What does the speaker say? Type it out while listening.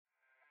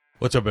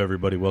What's up,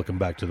 everybody? Welcome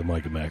back to the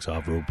Mike and Max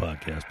Off-Road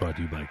Podcast, brought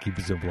to you by Keep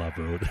It Simple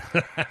Off-Road.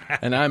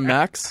 And I'm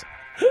Max,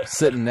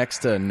 sitting next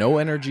to No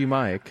Energy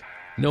Mike,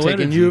 No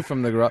taking energy. you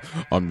from the garage.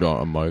 I'm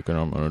Mike, and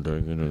I'm going to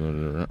take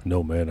you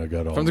No, man, I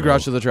got all from the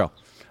garage to the trail.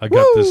 I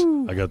got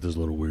this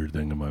little weird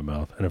thing in my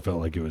mouth, and it felt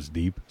like it was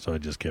deep, so I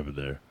just kept it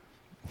there.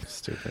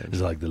 Stupid.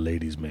 It's like the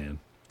ladies' man.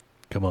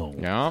 Come on.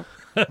 Yeah.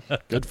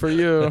 Good for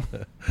you.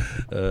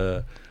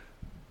 All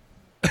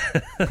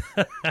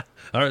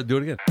right, do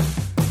it again.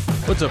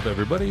 What's up,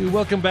 everybody?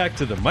 Welcome back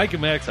to the Mike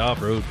and Max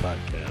Off-Road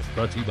Podcast,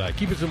 brought to you by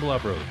Keep It Simple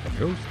Off-Road. I'm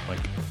your host, Mike.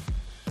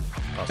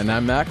 Austin. And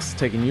I'm Max,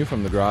 taking you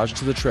from the garage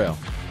to the trail.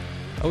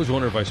 I always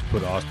wonder if I should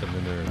put Austin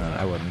in there.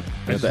 I wouldn't.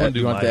 I just wanna do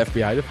you want Mike. the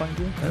FBI to find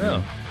you? I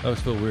know. I always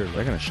feel weird.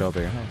 They're going to show up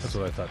at your house. That's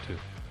what I thought, too.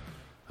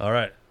 All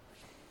right.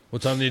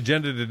 What's on the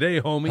agenda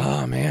today, homie?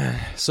 Oh, man.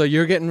 So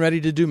you're getting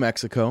ready to do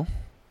Mexico.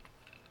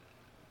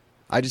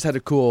 I just had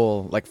a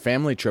cool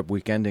family trip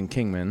weekend in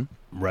Kingman.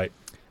 Right.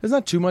 There's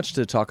not too much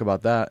to talk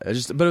about that.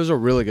 But it was a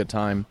really good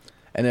time.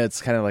 And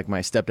it's kind of like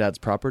my stepdad's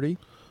property.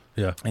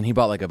 Yeah. And he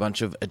bought a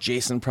bunch of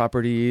adjacent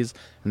properties.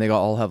 And they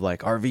all have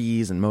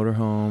RVs and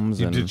motorhomes.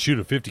 You and did shoot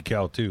a 50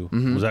 cal, too.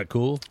 Mm-hmm. Was that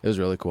cool? It was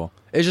really cool.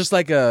 It's just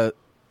like a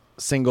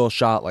single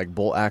shot,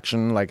 bolt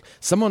action.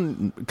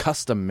 Someone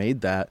custom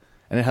made that.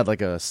 And it had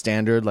a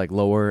standard,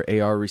 lower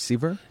AR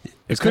receiver. It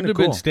It's couldn't kind have of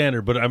cool. been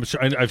standard, but I'm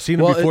sure I've seen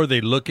them Well, before.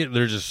 They look it;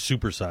 they're just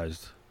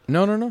supersized.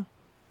 No.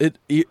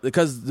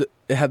 Because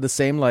it had the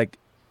same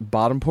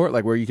bottom port,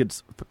 where you could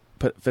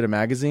fit a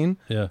magazine.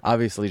 Yeah.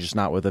 Obviously, just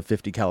not with a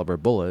 50 caliber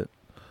bullet.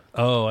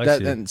 Oh, I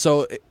see. And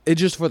so it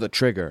just for the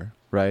trigger,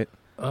 right?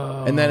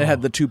 Oh. And then it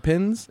had the two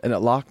pins, and it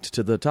locked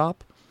to the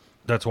top.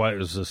 That's why it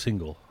was a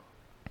single,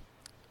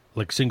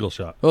 single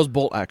shot. It was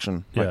bolt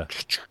action. Yeah.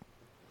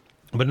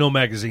 But no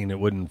magazine; it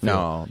wouldn't. Fit.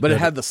 No, but it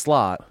had the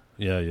slot.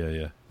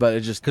 Yeah. But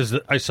it just Because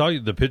I saw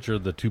the picture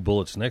of the two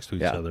bullets next to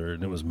each Yeah. other,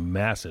 and it was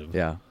massive.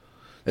 yeah,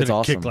 Did it's it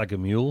awesome. kick like a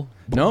mule?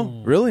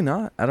 No, really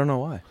not. I don't know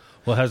why.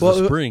 Well, it has Well,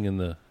 the spring in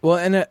the. Well,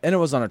 and it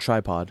was on a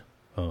tripod.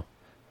 Oh,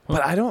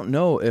 But I don't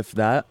know if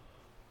the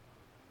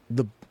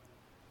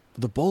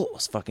bolt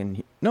was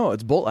fucking. No,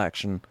 it's bolt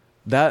action.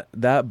 That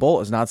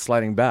bolt is not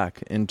sliding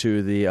back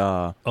into the.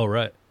 oh,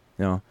 right.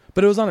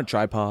 But it was on a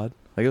tripod.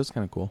 It was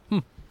kind of cool.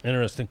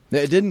 Interesting.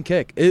 It didn't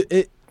kick.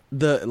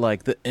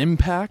 The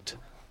impact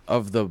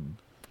of the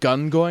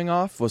gun going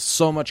off was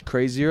so much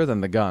crazier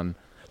than the gun.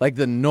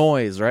 The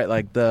noise, right?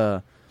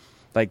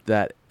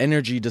 That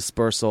energy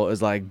dispersal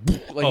is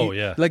Oh,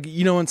 yeah.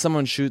 When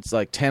someone shoots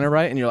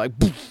tannerite and you're like,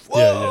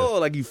 whoa,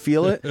 Yeah. you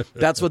feel it.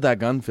 That's what that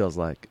gun feels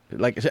like.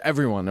 To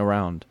everyone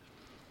around.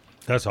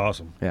 That's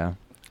awesome. Yeah,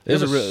 You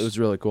have it was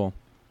really cool.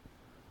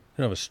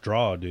 You don't have a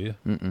straw, do you?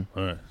 Mm-mm.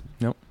 All right.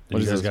 Nope. You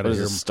What is guys this? gotta What is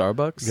hear this?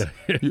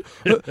 Starbucks?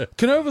 Gotta-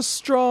 Can I have a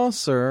straw,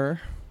 sir?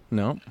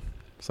 No,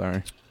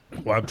 sorry.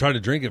 Well, I'm trying to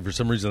drink it. For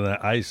some reason,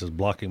 that ice is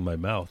blocking my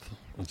mouth,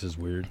 which is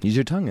weird. Use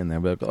your tongue in there,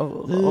 but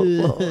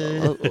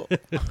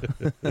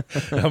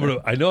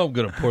I know I'm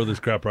gonna pour this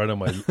crap right on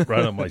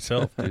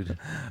myself, dude.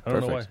 I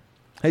don't know why.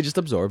 Hey, just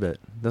absorb it.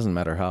 Doesn't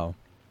matter how.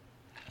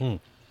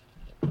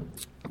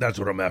 That's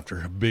what I'm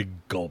after. A big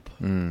gulp.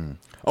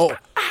 Oh,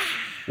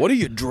 what are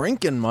you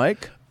drinking,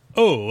 Mike?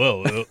 Oh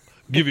well,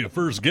 give you a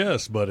first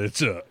guess, but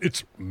it's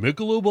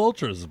Michelob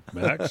Ultras,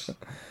 Max.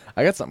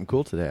 I got something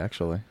cool today,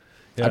 actually.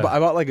 Yeah. I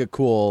bought a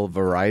cool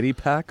variety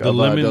pack The of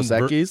lemon Dos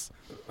Equis.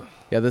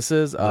 Yeah, this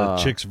is The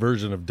chick's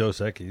version of Dos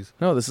Equis.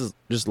 no, this is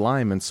just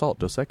lime and salt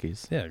Dos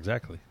Equis. Yeah,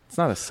 exactly. It's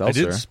not a I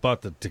seltzer. did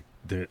spot the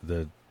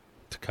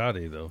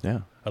Tecate though. Yeah,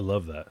 I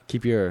love that.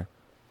 keep your You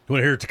want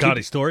to hear a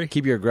Tecate story?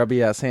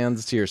 grubby ass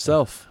hands to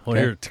yourself. Want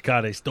to hear a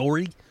Tecate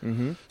story?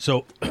 Mm-hmm.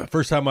 So,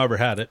 first time I ever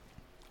had it.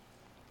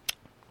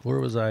 Where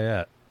was I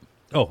at?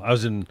 Oh, I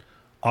was in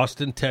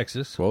Austin,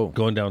 Texas. Whoa.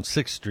 Going down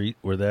 6th Street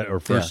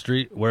First Yeah.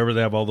 Street, wherever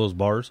they have all those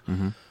bars.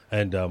 Mm-hmm.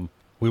 And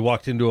we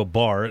walked into a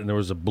bar, and there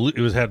was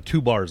had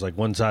two bars.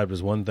 One side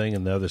was one thing,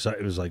 and the other side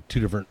it was two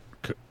different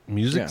Yeah,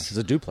 musics. it's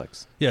a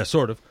duplex. Yeah,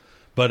 sort of.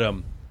 But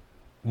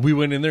we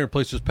went in there, and the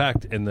place was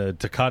packed, and the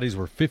Tecates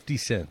were 50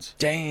 cents.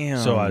 Damn.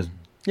 So I was.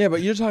 Yeah,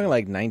 but you're talking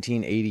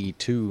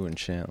 1982 and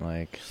shit.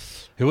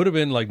 It would have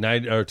been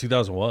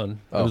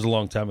 2001. Oh. It was a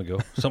long time ago,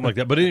 something like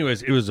that. But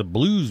anyways, it was a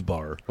blues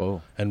bar,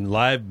 Whoa. and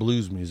live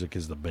blues music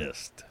is the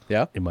best,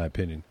 Yeah. in my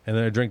opinion. And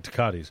then I drank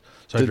Tecates.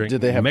 So I drank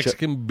Did they have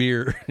Mexican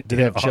beer. Did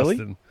they have in chili?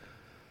 Austin.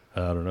 I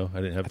don't know. I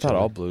didn't have. I thought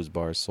chili. all blues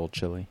bars sold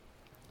chili.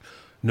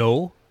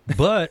 No,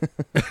 but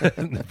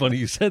funny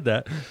you said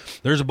that.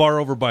 There's a bar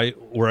over by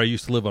where I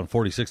used to live on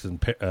 46th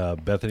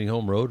and Bethany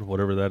Home Road,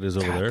 whatever that is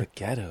over God, there. the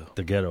ghetto.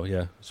 The ghetto,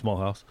 yeah, small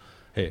house.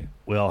 Hey,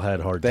 we all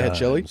had hard They times. had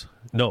chili?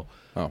 No.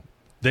 Oh.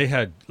 They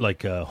had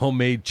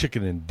homemade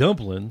chicken and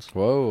dumplings.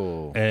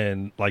 Whoa.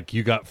 And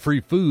you got free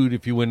food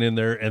if you went in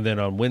there. And then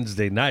on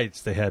Wednesday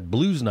nights they had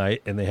blues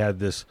night, and they had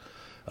this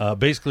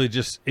basically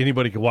just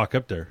anybody could walk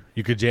up there.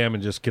 You could jam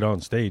and just get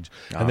on stage.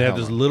 And they had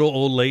this little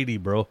old lady,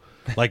 bro,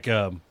 I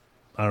don't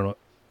know,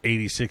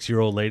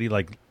 86-year-old lady.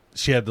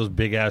 She had those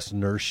big ass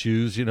nurse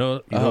shoes, you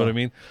know what I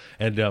mean?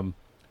 And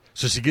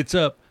so she gets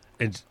up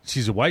and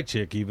she's a white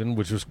chick even,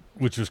 which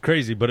was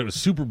crazy, but it was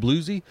super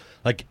bluesy.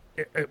 Like,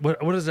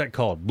 what is that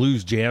called?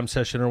 Blues jam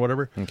session or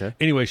whatever. Okay.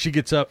 Anyway, she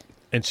gets up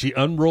and she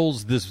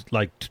unrolls this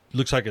like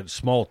looks like a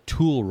small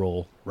tool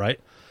roll, right?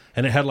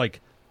 And it had like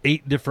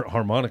 8 different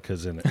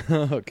harmonicas in it.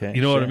 Okay.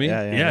 You know what I mean?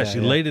 Yeah, she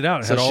laid it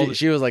out. So had all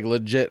she was like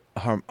legit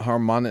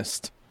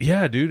harmonist.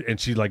 yeah, dude. And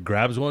she like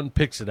grabs one,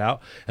 picks it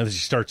out, and then she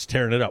starts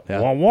tearing it up. Yeah.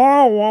 Wah,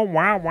 wah, wah,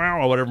 wah, wah,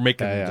 or whatever,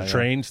 making Yeah, the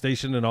train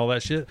station and all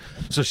that shit.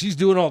 So she's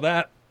doing all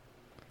that.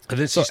 And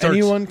then So she starts,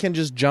 anyone can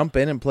just jump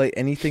in and play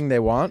anything they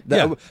want.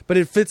 Yeah. But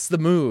it fits the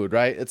mood,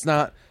 right? It's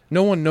not.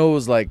 No one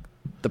knows like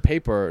the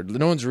paper.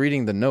 No one's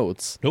reading the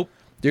notes. Nope.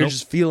 You're Nope.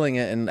 just feeling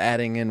it and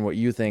adding in what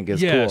you think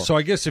is Yeah, cool. so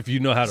I guess if you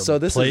know how to So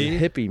this play,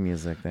 is hippie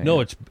music then. no,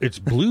 it's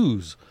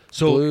blues.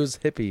 So blues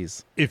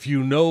hippies. if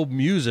you know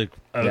music,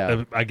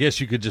 Yeah. I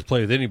guess you could just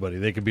play with anybody.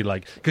 They could be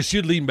like, because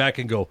she'd lean back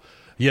and go,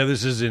 "Yeah,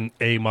 this is in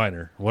A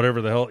minor,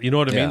 whatever the hell." You know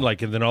what I Yeah. mean?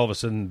 Like, and then all of a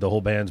sudden, the whole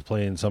band's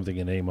playing something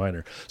in A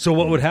minor. So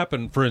what would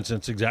happen, for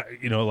instance,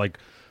 like,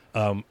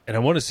 and I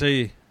want to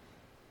say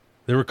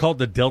they were called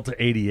the Delta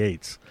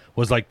 88s.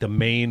 Was like the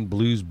main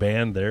blues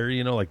band there.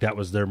 You know, like that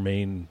was their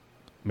main.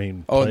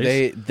 Oh,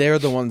 place. they're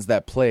the ones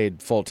that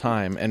played full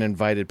time and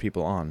invited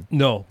people on.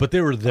 No, but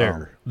they were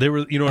there. They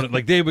were, you know,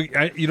 like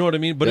you know what I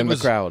mean. But in it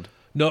was the crowd.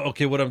 No,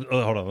 okay. What I'm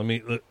hold on. Let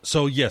me.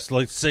 So yes,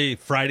 let's say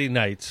Friday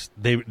nights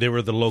they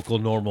were the local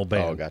normal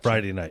band. Oh, gotcha.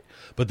 Friday night,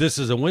 but this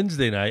is a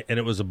Wednesday night, and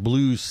it was a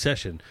blues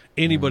session.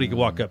 Anybody could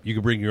walk up. You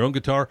could bring your own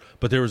guitar,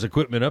 but there was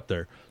equipment up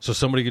there, so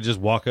somebody could just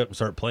walk up and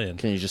start playing.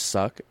 Can you just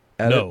suck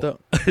at No. it though?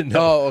 No.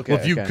 Oh, okay.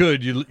 Well, if you okay.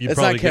 could, you It's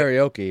probably not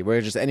karaoke where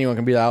just anyone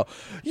can be out.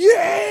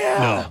 Yeah.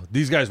 No,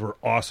 these guys were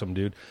awesome,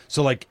 dude.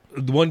 So like,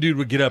 the one dude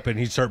would get up and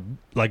he'd start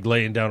like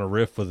laying down a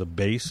riff with a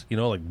bass, you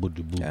know, like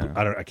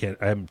Yeah.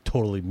 I'm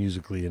totally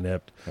musically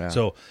inept. Yeah.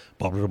 So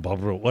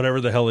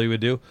whatever the hell he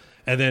would do,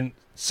 and then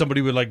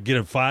somebody would like get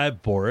a 5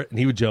 for it, and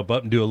he would jump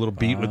up and do a little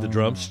beat with the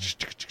drums,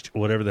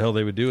 whatever the hell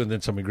they would do, and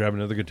then somebody grab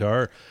another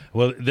guitar.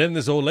 Well, then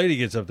this old lady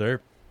gets up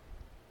there,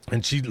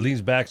 and she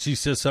leans back, she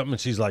says something,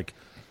 and she's like,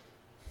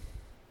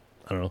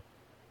 I don't know.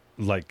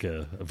 Like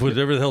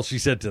whatever the hell she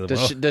said to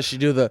them. Does she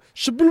do the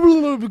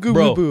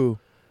Bro.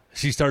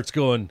 She starts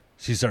going.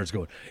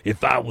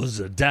 If I was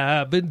a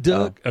diving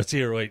duck. Oh,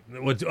 see her. Wait.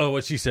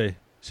 What'd she say?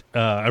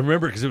 I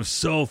remember because it was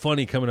so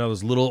funny coming out of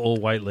this little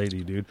old white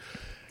lady, dude.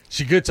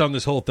 She gets on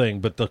this whole thing,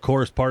 but the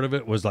chorus part of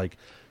it was like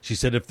she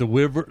said, "If the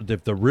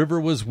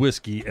river was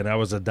whiskey and I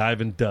was a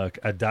diving duck,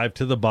 I'd dive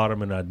to the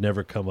bottom and I'd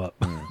never come up."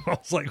 I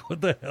was like, "What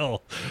the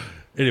hell?"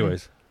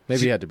 Anyways,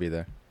 Maybe you had to be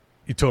there.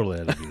 you totally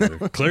had to be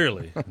there.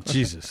 Clearly,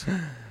 Jesus.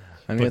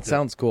 I mean, But it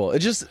sounds cool.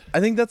 I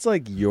think that's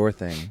like your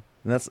thing.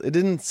 And it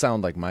didn't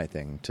sound like my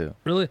thing too.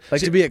 Really? Like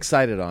See- to be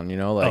excited on, you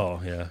know, like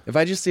oh yeah. if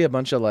I just see a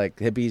bunch of like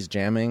hippies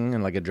jamming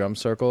and like a drum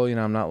circle, you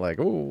know, I'm not like,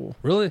 ooh.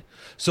 Really?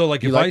 So,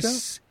 like, You if like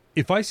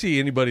if I see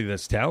anybody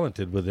that's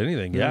talented with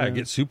anything, I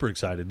get super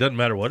excited. Doesn't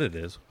matter what it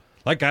is.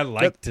 Like, I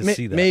like to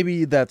see that.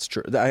 Maybe that's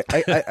true.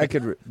 I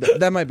could.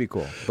 That might be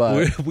cool.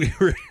 But we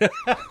were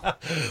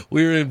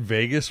we were in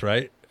Vegas,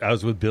 right? I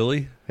was with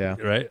Billy, Yeah.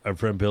 right, our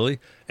friend Billy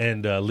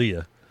and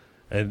Leah,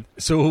 and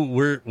so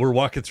we're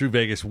walking through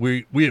Vegas.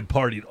 We had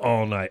partied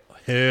all night,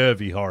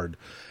 heavy, hard,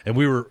 and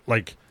we were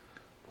like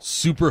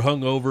super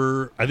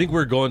hungover. I think we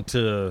were going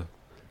to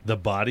the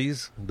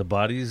bodies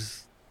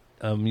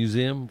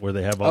museum where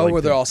they have all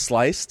where they're all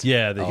sliced.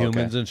 yeah, the Oh,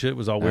 humans okay. and shit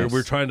was all weird. Nice. We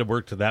were trying to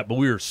work to that, but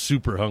we were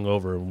super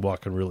hungover and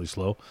walking really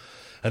slow.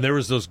 And there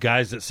was those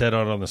guys that sat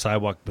out on the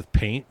sidewalk with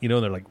paint, you know,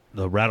 they're like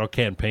the rattle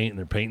can paint and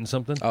they're painting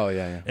something. Oh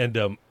yeah.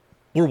 And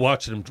we're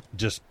watching them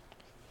just,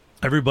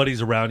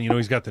 everybody's around, you know,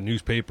 he's got the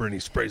newspaper and he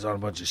sprays on a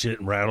bunch of shit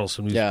and rattles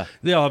some. Yeah.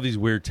 They all have these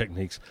weird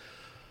techniques.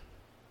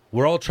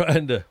 We're all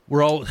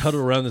huddled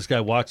around this guy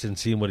watching,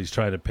 seeing what he's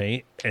trying to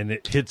paint, and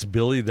it hits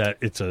Billy that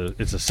it's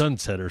a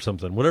sunset or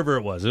something, whatever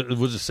it was.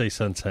 We'll just say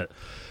sunset.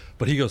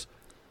 But he goes,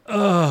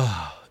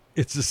 "Oh,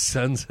 it's a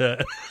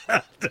sunset."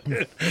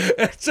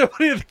 And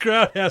somebody in the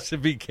crowd asked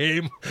if he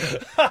came.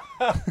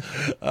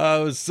 It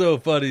was so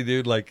funny,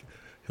 dude. Like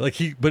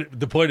he. But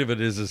the point of it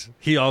is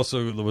he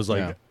also was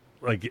like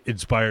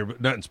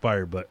inspired, not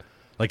inspired, but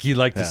like he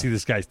liked to see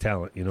this guy's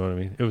talent. You know what I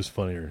mean? It was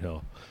funnier than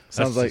hell.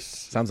 Sounds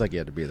like you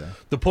had to be there.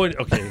 The point,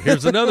 okay,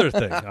 here's another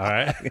thing, all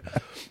right?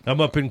 I'm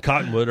up in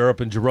Cottonwood or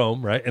up in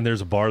Jerome, right? And there's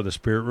a bar, the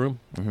Spirit Room.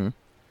 Mm-hmm.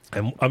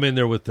 And I'm in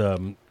there with, I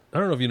don't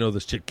know if you know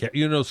this chick,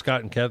 you know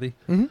Scott and Kathy?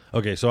 Mm-hmm.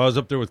 Okay, so I was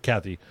up there with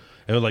Kathy,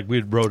 and like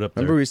we'd rode up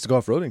there. Remember we used to go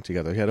off-roading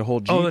together. He had a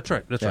whole Jeep. Oh, that's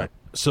right, that's right.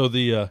 So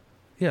yeah,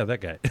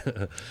 that guy.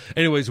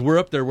 Anyways, we're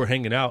up there, we're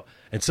hanging out,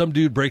 and some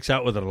dude breaks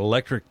out with an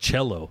electric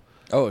cello.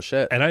 Oh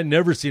shit! And I'd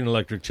never seen an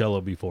electric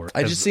cello before.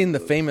 I just seen the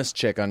famous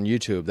chick on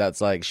YouTube.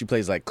 That's like she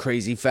plays like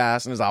crazy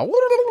fast and is like.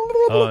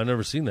 Oh, I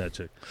never seen that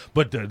chick.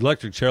 But the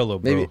electric cello,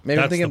 bro, Maybe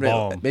that's I'm thinking the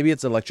bomb. maybe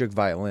it's electric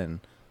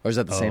violin, or is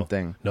that the same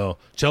thing? No,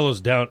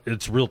 cello's down.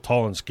 It's real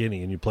tall and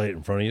skinny, and you play it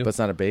in front of you. But it's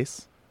not a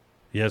bass.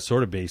 Yeah, it's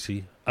sort of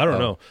bassy. I don't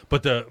know,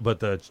 but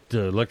the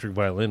electric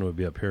violin would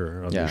be up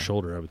here on your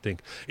shoulder, I would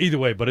think. Either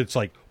way, but it's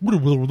like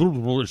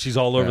she's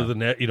all over the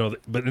net,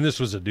 But and this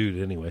was a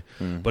dude anyway,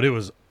 but it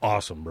was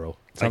awesome, bro.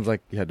 Sounds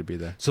like you had to be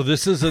there. So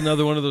this is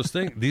another one of those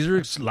things. These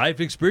are life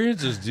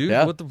experiences, dude.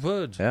 Yeah. What the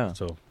fudge? Yeah.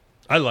 So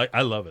I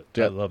love it.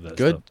 Yeah. I love that.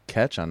 Good stuff.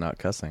 catch on not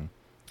cussing.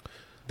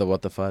 The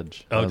what the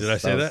fudge. Oh, did I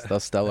say that?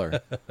 That's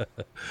stellar.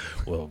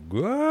 Well,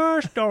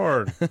 gosh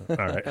darn. All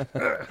right.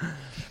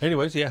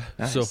 Anyways, yeah.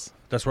 Nice. So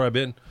that's where I've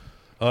been.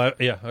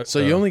 Yeah. So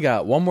you only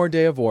got one more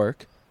day of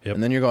work, Yep.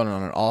 and then you're going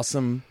on an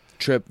awesome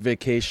trip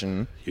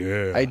vacation.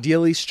 Yeah.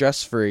 Ideally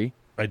stress-free.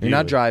 Ideally. You're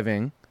not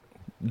driving.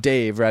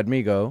 Dave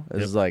Radmigo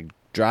is like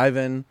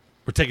driving.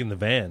 We're taking the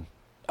van.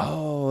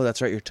 Oh,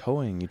 that's right. You're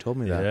towing. You told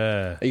me that.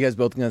 Yeah. Are you guys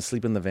both going to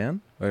sleep in the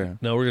van? Or?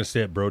 No, we're gonna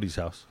stay at Brody's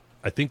house.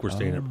 I think we're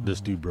staying at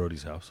this dude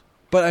Brody's house.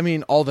 But I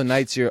mean, all the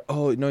nights you're.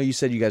 Oh no, you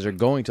said you guys are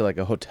going to like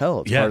a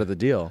hotel. It's part of the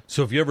deal.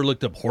 So if you ever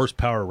looked up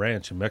Horsepower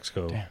Ranch in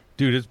Mexico,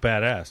 dude, it's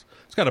badass.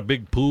 It's got a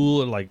big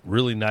pool and like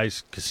really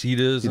nice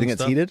casitas. You think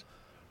it's heated?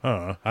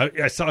 I don't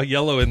know. I saw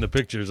yellow in the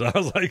pictures. I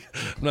was like,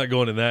 I'm not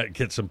going in that and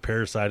get some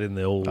parasite in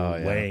the old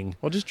wang.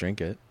 Well, just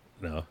drink it.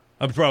 No,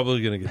 I'm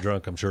probably gonna get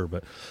drunk. I'm sure,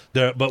 but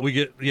we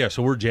get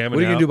So we're jamming. What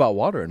are you out. gonna do about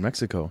water in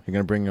Mexico? You're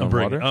gonna bring your own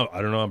water? Oh,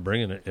 I don't know. I'm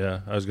bringing it.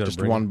 Yeah, I was gonna Just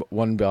bring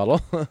one bottle.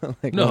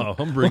 Like No,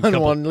 I'm bringing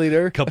one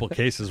liter. couple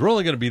cases. We're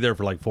only gonna be there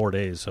for like 4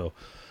 days, so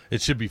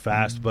it should be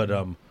fast. But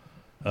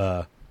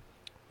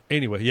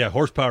anyway, yeah,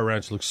 Horsepower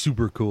Ranch looks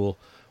super cool.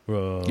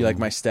 You like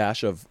my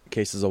stash of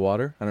cases of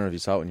water? I don't know if you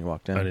saw it when you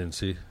walked in. I didn't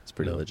see. It's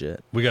pretty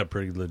legit. We got a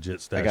pretty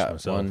legit stash I got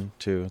myself. 1,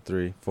 2,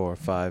 3, 4,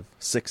 5,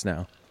 6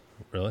 now.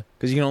 Really?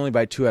 Because you can only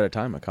buy 2 at a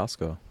time at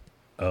Costco.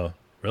 Oh,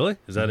 really?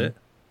 Is that it?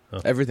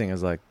 Everything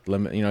is like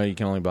limit. You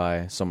can only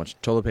buy so much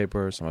toilet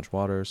paper, so much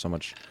water, so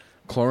much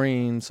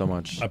chlorine, so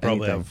much. I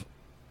probably anything. have,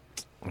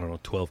 I don't know,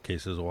 12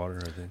 cases of water,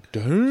 I think.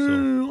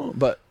 Damn.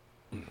 But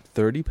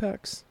 30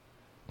 packs?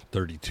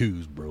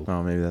 32s, bro.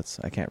 Oh, maybe that's.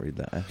 I can't read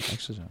that. I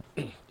actually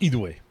don't. Either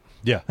way.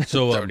 Yeah.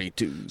 So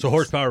 32. So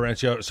Horsepower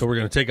Ranch. Yeah. So we're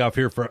going to take off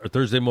here for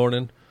Thursday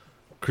morning,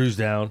 cruise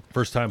down.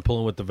 First time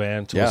pulling with the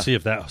van. So we'll see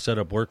if that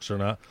setup works or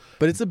not.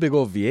 But it's a big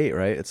old V8,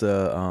 right? It's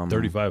a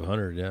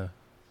 3500. Yeah.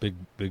 Big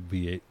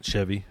V8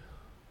 Chevy.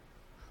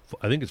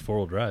 I think it's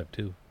 4-wheel drive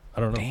too. I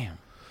don't know. Damn.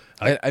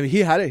 I mean, he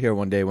had it here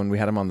one day when we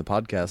had him on the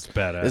podcast. It's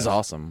badass. It's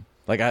awesome.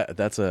 Like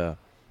that's a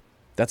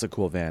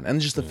cool van,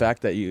 and just the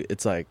fact that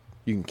it's like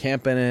you can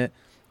camp in it.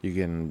 You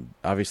can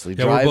obviously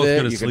drive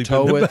it. You can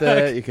tow with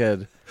it. You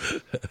could.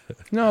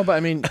 No, but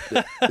I mean,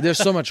 there's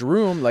so much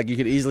room. Like you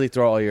could easily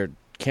throw all your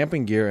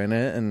camping gear in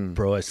it. And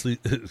bro, I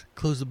sleep.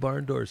 Close the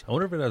barn doors. I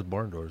wonder if it has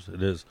barn doors.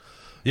 It is.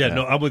 Yeah.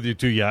 No, I'm with you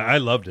too. Yeah, I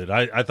loved it.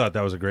 I thought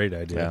that was a great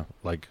idea. Yeah.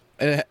 Like,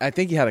 and I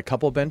think he had a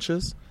couple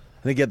benches.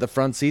 I think he had the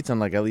front seats on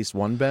like at least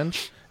one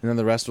bench, and then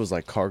the rest was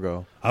like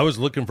cargo. I was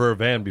looking for a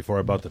van before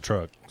I bought the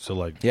truck. So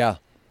like, yeah.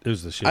 It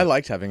was the shit. I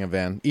liked having a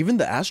van. Even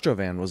the Astro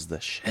van was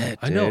the shit.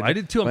 I know. I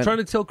did too. I'm trying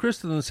to tell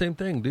Kristen the same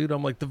thing, dude.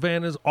 I'm like, the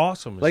van is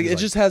awesome. Like, it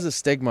just has a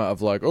stigma of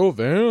like, oh,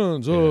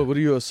 vans. Oh, what are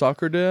you, a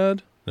soccer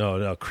dad?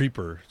 No,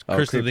 creeper.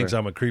 Kristen thinks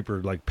I'm a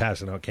creeper, like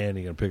passing out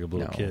candy and pick up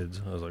little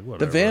kids. I was like,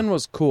 whatever. The van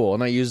was cool,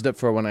 and I used it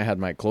for when I had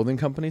my clothing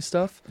company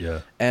stuff. Yeah.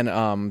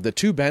 And the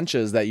 2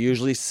 benches that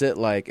usually sit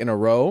like in a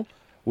row,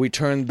 we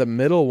turned the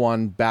middle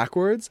one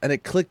backwards, and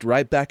it clicked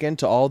right back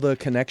into all the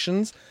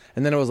connections.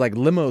 And then it was like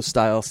limo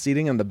style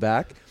seating in the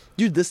back.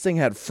 Dude, this thing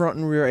had front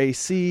and rear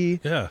AC.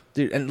 Yeah.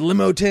 Dude, and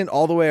limo tint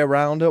all the way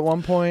around at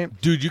one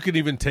point. Dude, you could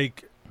even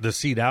take the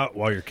seat out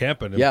while you're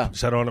camping and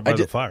set on it by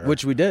the fire.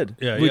 Which we did.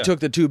 Yeah, we took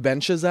the 2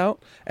 benches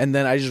out, and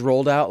then I just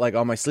rolled out like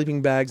all my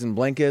sleeping bags and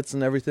blankets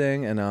and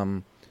everything.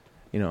 And,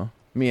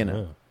 me and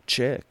a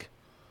chick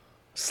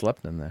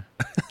slept in there.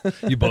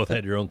 You both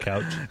had your own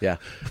couch? Yeah.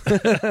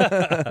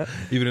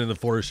 Even in the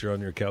forest, you're on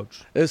your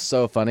couch? It was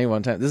so funny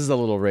one time. This is a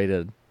little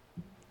rated.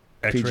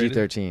 X-rated?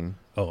 PG-13.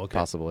 Oh, okay.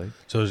 Possibly.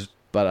 So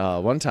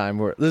But one time,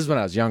 this is when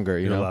I was younger.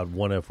 You're allowed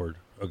one F word.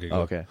 Okay,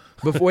 go. Okay.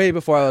 Way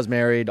before I was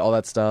married, all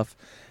that stuff.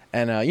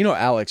 And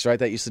Alex, right,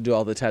 that used to do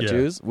all the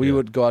tattoos? We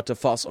would go out to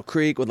Fossil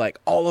Creek with like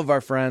all of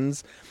our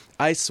friends.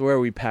 I swear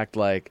we packed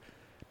like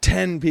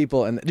 10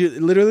 people. And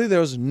dude, literally there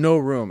was no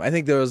room. I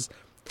think there was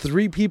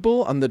 3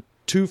 people on the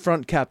 2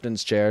 front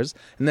captain's chairs.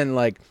 And then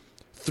like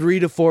 3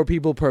 to 4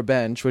 people per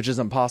bench, which is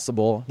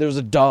impossible. There was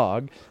a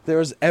dog. There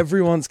was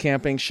everyone's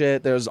camping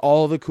shit. There was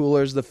all the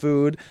coolers, the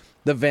food.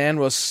 The van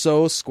was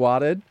so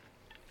squatted.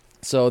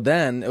 So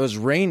then it was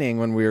raining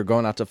when we were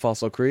going out to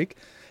Fossil Creek.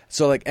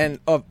 So like, and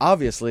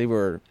obviously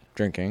we're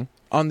drinking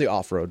on the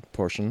off-road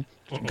portion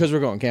because we're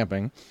going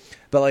camping.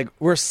 But like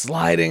we're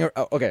sliding.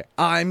 Okay,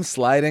 I'm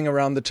sliding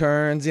around the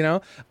turns,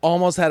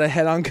 almost had a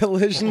head-on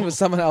collision with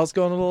someone else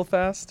going a little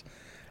fast.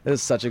 It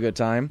was such a good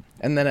time.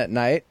 And then at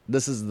night,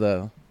 this is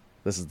the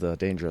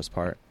dangerous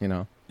part,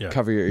 Yeah.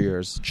 Cover your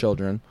ears,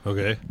 children.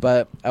 Okay.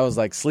 But I was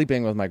like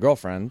sleeping with my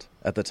girlfriend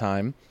at the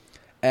time.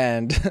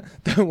 and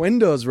the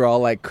windows were all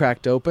like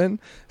cracked open.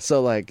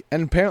 So like,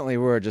 and apparently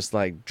we were just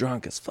like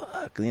drunk as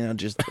fuck, you know,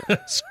 just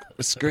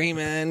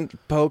screaming,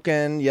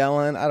 poking,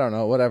 yelling. I don't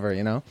know, whatever,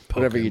 you know,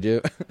 whatever you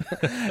do.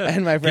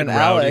 And my friend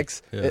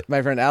Alex,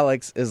 my friend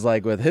Alex is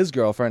like with his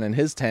girlfriend in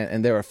his tent,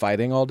 and they were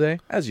fighting all day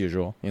as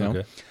usual, you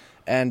know.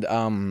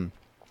 And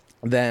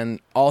then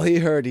all he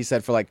heard, he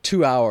said, for like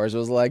 2 hours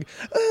was like,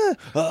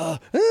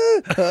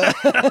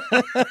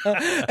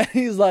 and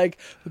he's like,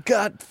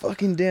 God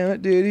fucking damn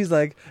it, dude. He's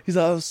like,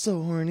 I was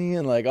so horny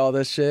and like all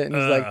this shit.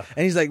 And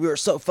he's like, we were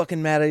so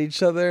fucking mad at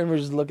each other, and we're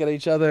just looking at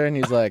each other. And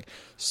he's like,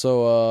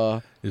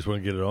 so, you just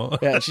want to get it on?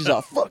 Yeah. And she's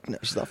all, fuck no.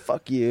 She's all,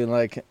 fuck you. And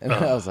like, and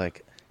I was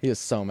like, he was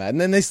so mad.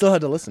 And then they still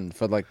had to listen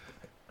for like,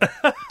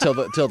 till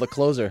the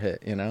closer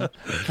hit, you know.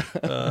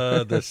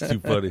 That's too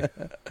funny.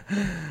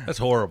 That's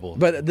horrible.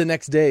 But the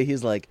next day,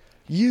 he's like,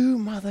 "You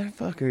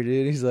motherfucker,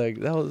 dude." He's like,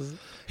 "That was."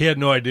 He had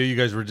no idea you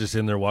guys were just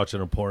in there watching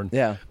a porn.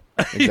 Yeah,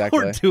 exactly.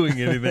 You weren't doing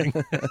anything.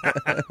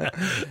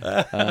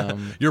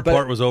 Your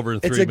part was over in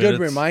 3 minutes. It's a good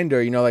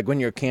reminder, you know, like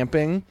when you're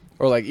camping,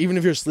 or like even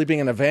if you're sleeping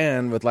in a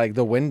van with like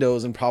the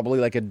windows and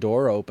probably like a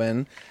door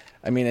open.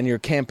 I mean, and you're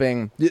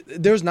camping.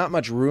 There's not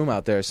much room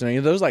out there, so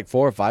you know, there's like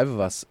 4 or 5 of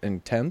us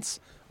in tents.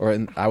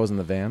 I was in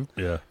the van.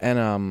 Yeah.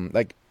 And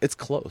like it's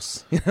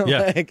close. You know?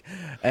 Yeah. Like,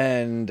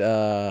 and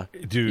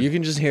dude, you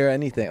can just hear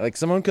anything. Like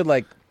someone could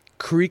like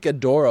creak a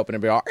door open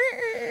and be all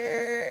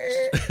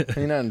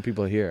you know, and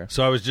people hear.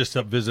 So I was just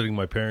up visiting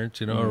my parents,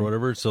 you know, or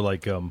whatever. So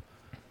like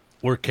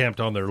we're camped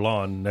on their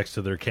lawn next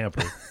to their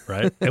camper,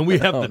 right? And we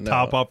have the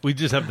top off. We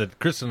just have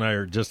Chris and I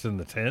are just in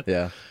the tent.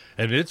 Yeah.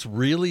 And it's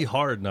really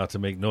hard not to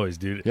make noise,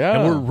 dude. Yeah.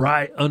 And we're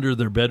right under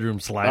their bedroom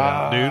slide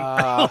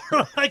out,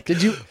 dude. Like,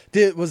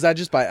 was that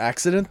just by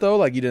accident though?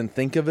 Like you didn't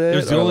think of it? It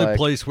was the only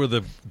place where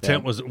the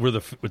tent was, where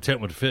the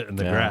tent would fit in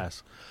the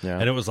grass. Yeah.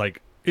 And it was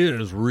like,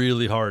 it is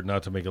really hard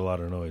not to make a lot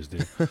of noise,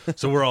 dude.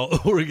 So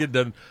we're getting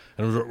done,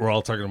 and we're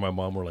all talking to my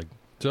mom. We're like,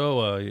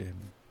 so,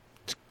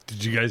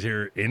 did you guys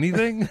hear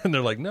anything? And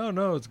they're like,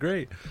 no, it's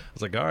great. I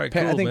was like, all right,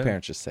 cool, I think man.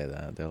 Parents just say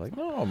that. They're like,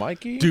 oh,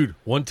 Mikey. Dude,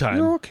 one time.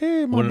 You're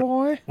okay, my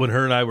boy. When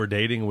her and I were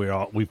dating,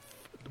 well,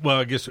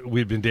 I guess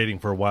we'd been dating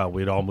for a while.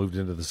 We'd all moved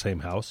into the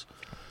same house,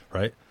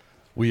 right?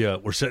 We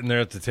were sitting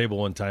there at the table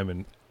one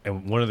time,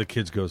 and one of the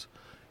kids goes,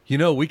 you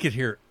know, we could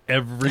hear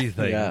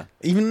everything. Yeah.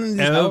 Even in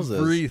these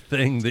houses.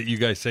 Everything that you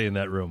guys say in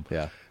that room.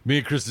 Yeah. Me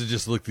and Krista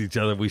just looked at each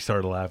other. We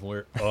started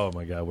laughing. Oh,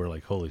 my God. We're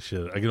like, holy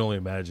shit. I can only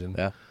imagine.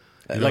 Yeah.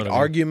 You know like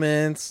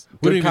arguments,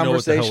 good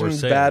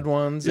conversations, bad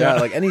ones. Yeah,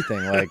 like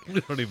anything. Like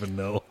we don't even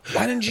know.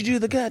 Why didn't you do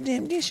the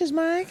goddamn dishes,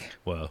 Mike?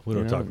 Well, we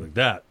don't talk like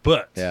that.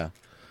 But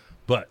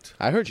but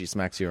I heard she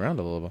smacks you around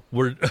a little bit.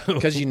 We're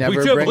because you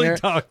never bring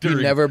her.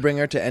 You never bring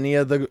her to any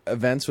of the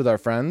events with our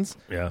friends.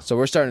 Yeah. So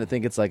we're starting to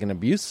think it's like an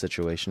abuse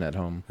situation at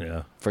home.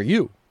 Yeah. For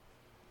you.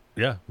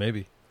 Yeah,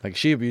 maybe. Like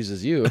she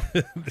abuses you.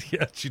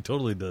 Yeah, she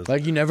totally does.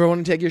 Like you never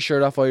want to take your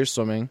shirt off while you're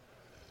swimming.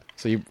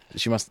 So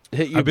she must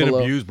hit you. I've been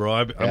below. abused, bro.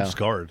 I'm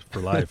scarred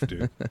for life,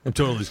 dude. I'm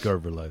totally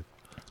scarred for life.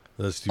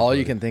 That's too all funny.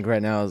 you can think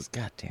right now is,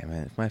 God damn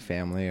it, if my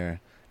family or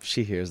if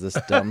she hears this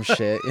dumb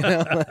shit, you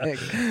know,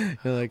 like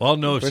you're like, well, I'll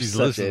know if she's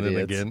listening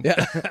again.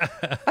 Yeah.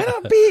 I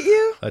don't beat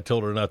you. I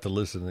told her not to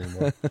listen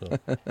anymore.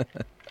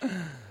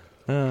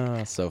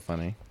 So. So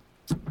funny.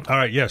 All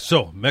right, yeah.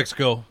 So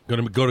Mexico,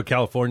 going to go to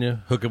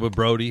California, hook up with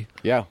Brody.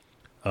 Yeah.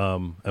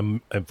 And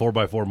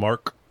 4x4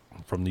 Mark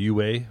from the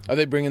UA. Are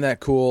they bringing that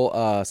cool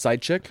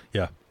side chick?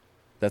 Yeah.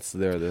 That's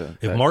the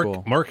if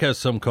Mark has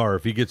some car,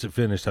 if he gets it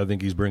finished, I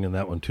think he's bringing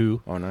that one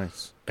too. Oh,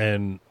 nice.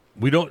 And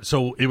we don't.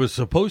 So it was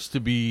supposed to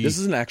be. This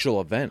is an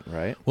actual event,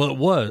 right? Well, it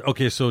was.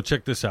 Okay, so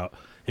check this out.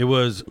 It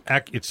was.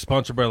 It's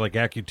sponsored by like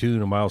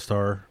AccuTune and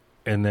Milestar,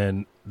 and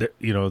then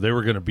they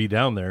were going to be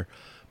down there,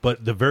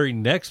 but the very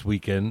next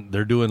weekend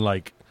they're doing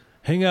like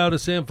Hang Out at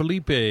San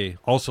Felipe,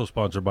 also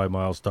sponsored by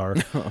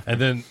Milestar.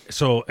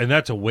 And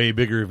that's a way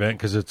bigger event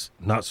because it's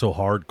not so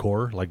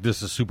hardcore. Like,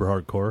 this is super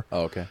hardcore.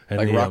 Oh, okay. And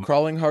like rock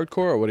crawling hardcore,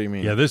 or what do you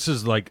mean? Yeah, this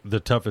is like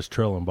the toughest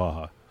trail in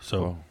Baja.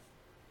 So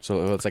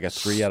it's like a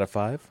 3 out of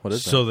 5? What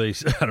is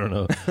that? I don't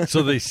know.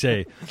 So they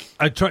say.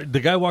 I tried. The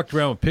guy walked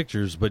around with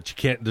pictures, but you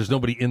can't. There's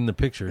nobody in the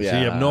pictures, so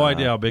you have no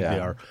idea how big they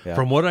are. Yeah.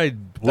 From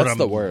that's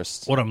the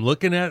worst. What I'm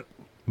looking at,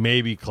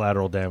 maybe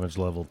collateral damage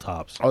level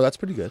tops. Oh, that's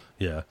pretty good.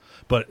 Yeah,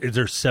 but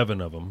there's 7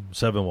 of them,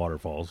 7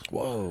 waterfalls.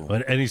 Whoa!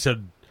 And he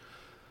said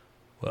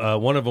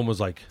one of them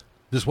was like,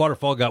 this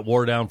waterfall got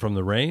wore down from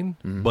the rain,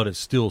 but it's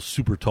still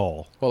super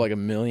tall. Well, like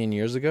 1,000,000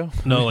 years ago?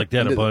 No, like they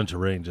had a bunch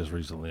of rain just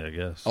recently, I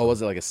guess. Oh,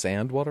 was it like a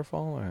sand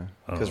waterfall?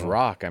 Because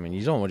rock, I mean,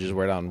 you don't just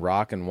wear down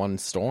rock in one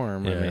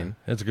storm. Yeah, I mean,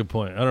 that's a good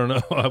point. I don't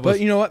know.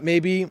 But you know what?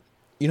 Maybe,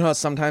 you know how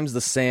sometimes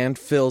the sand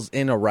fills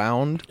in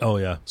around? Oh,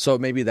 yeah. So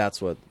maybe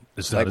that's what...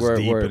 It's not as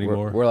deep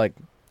anymore. We're like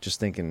just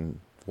thinking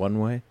one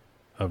way.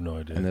 I have no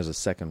idea. And there's a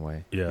second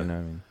way. Yeah. You know what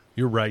I mean?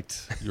 You're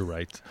right. You're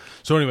right.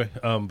 So anyway,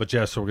 but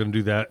yeah, so we're going to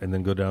do that and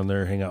then go down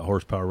there, hang out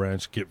Horsepower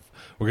Ranch.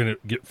 We're going to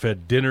get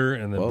fed dinner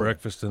and then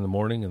breakfast in the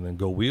morning and then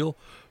go wheel.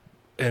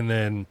 And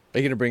then Are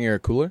you gonna bring your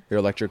cooler, your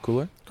electric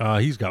cooler?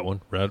 he's got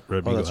one. Red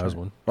Beagle has right.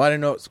 one. Well, I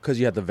didn't know because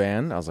you had the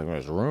van. I was like,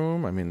 there's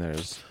room. I mean,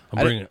 there's.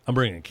 I'm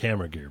bringing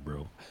camera gear,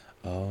 bro.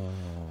 Oh.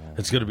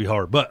 It's gonna be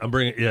hard, but I'm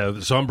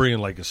bringing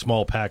like a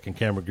small pack and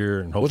camera gear,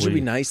 and hopefully, Which would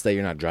be nice that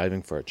you're not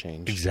driving for a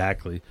change.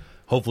 exactly.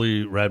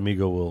 Hopefully,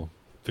 Radmigo will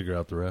figure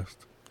out the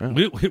rest.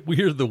 Yeah.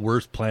 We are the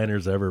worst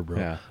planners ever, bro.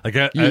 Yeah.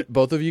 Like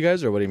Both of you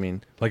guys, or what do you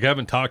mean? I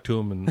haven't talked to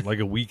him in like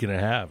a week and a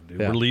half, dude.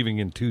 Yeah. We're leaving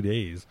in 2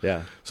 days.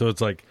 Yeah. So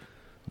it's like,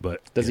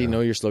 but Does he know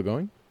you're still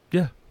going?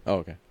 Yeah. Oh,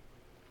 okay.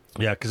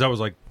 Yeah, because I was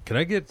like, can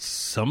I get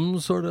some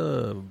sort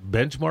of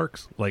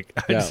benchmarks? Like,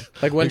 Yeah.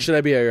 Like when should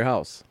I be at your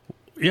house?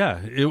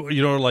 Yeah,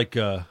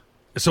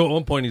 so at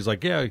one point he's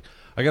like, yeah,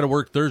 I got to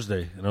work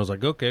Thursday. And I was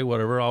like, okay,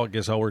 whatever. I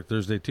guess I'll work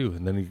Thursday too.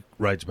 And then he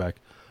writes back,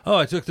 oh,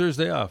 I took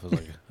Thursday off. I was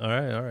like,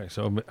 all right.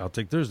 So I'll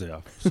take Thursday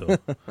off. So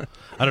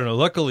I don't know.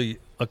 Luckily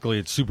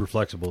it's super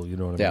flexible. You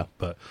know what I mean? Yeah.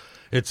 But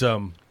it's,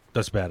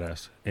 that's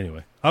badass.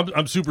 Anyway,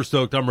 I'm super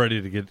stoked. I'm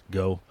ready to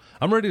go.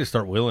 I'm ready to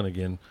start wheeling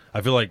again.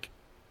 I feel like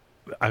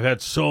I've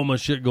had so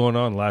much shit going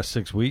on the last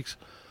 6 weeks.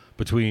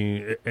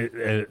 Between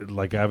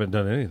like I haven't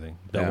done anything.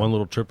 That one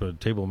little trip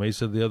at Table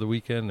Mesa the other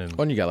weekend,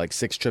 and you got like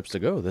 6 trips to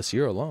go this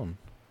year alone.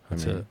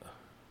 That's it.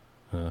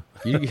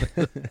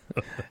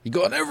 You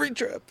go on every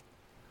trip.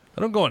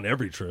 I don't go on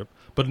every trip,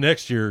 but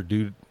next year,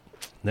 dude.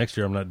 Next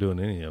year, I'm not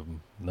doing any of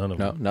them. None of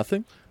them. No,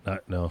 nothing.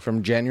 No.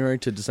 From January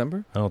to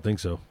December. I don't think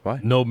so. Why?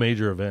 No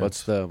major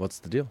events. What's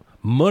the deal?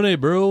 Money,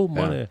 bro.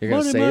 Money. Yeah. You're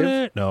gonna save?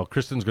 Money. No,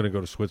 Kristen's gonna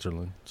go to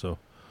Switzerland, so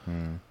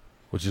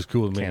which is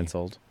cool with me.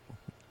 Canceled.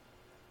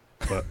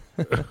 But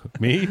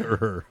me or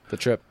her? The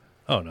trip.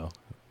 Oh no.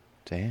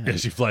 Damn. Yeah,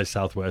 she flies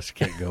Southwest. She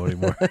can't go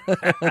anymore.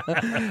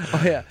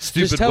 Oh yeah.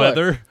 Stupid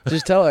weather.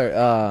 Just tell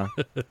her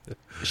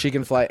she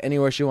can fly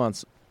anywhere she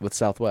wants with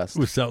Southwest.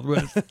 With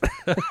Southwest.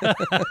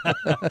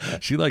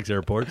 She likes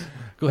airports.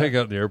 Go hang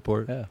out in the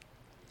airport. Yeah.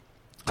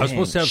 I was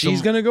supposed to have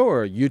She's gonna go,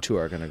 or you two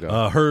are gonna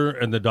go. Her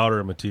and the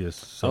daughter of Matthias.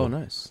 So, oh,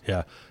 nice.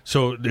 Yeah.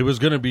 So it was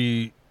gonna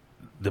be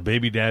the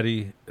baby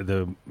daddy,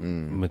 the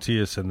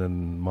Matthias, and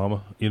then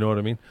Mama. You know what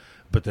I mean?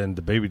 But then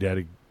the baby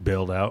daddy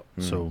bailed out,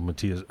 so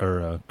Matthias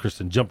or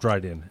Kristen jumped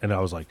right in, and I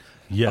was like,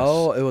 "Yes."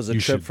 Oh, it was a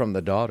trip from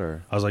the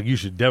daughter. I was like, "You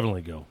should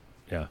definitely go."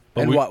 Yeah.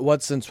 But and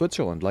what's in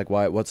Switzerland? Like,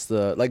 why? What's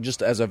the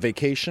just as a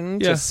vacation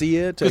to see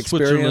it, to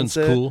experience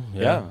it? Cool.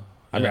 Yeah.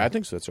 I mean, I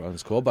think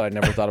Switzerland's cool, but I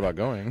never thought about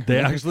going. They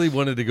actually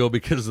wanted to go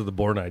because of the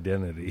Born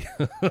Identity.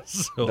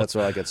 So that's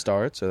where it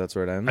starts, or that's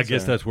where it ends? I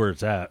guess that's where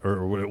it's at,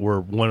 or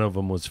where one of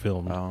them was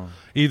filmed. Oh.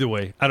 Either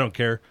way, I don't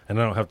care,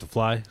 and I don't have to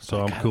fly,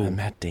 so I'm cool. A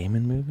Matt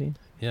Damon movie?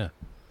 Yeah.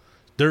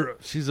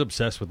 She's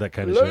obsessed with that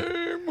kind of shit.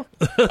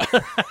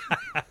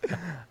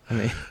 I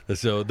mean,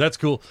 so that's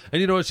cool. And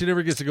you know what? She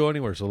never gets to go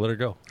anywhere, so let her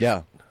go.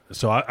 Yeah.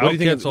 So what do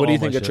you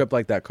think a trip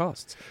like that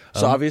costs?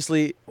 So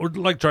obviously, we're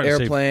like trying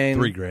airplane,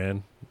 to save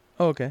 $3,000.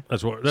 Oh, okay.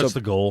 That's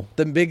the goal.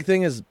 The big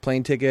thing is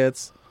plane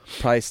tickets,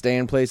 probably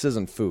staying places,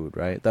 and food.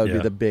 Right? That would be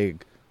the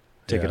big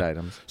ticket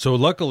items. So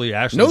luckily,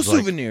 Ashley's no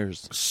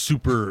souvenirs.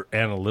 Super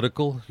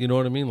analytical. You know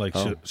what I mean? Like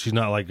she's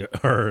not like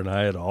her and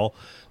I at all.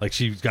 Like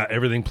she's got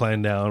everything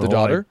planned down. The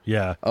daughter?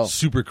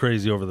 Super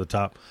crazy over the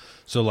top.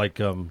 So like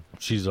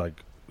she's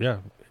like,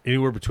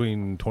 anywhere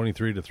between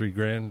 23 to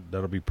 $3,000.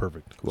 That'll be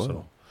perfect. Whoa.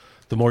 So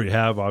the more you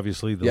have,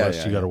 obviously, the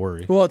less you got to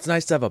worry. Well, it's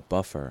nice to have a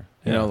buffer.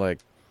 You know, like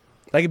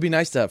it'd be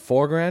nice to have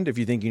 $4,000 if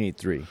you think you need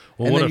 $3,000,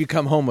 and then you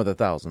come home with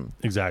 $1,000.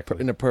 Exactly.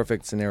 In a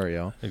perfect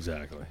scenario.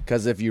 Exactly.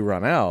 Because if you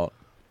run out,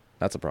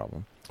 that's a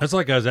problem. That's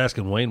like I was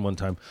asking Wayne one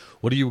time,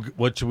 what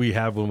should we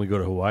have when we go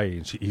to Hawaii?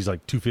 And he's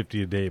like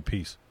 $250 a day a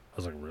piece. I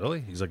was like, really?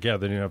 He's like, yeah,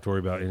 then you don't have to worry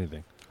about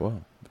anything.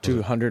 Whoa.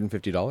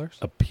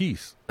 $250 a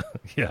piece.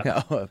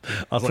 Yeah. I was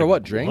for like,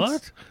 what, drinks?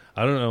 What?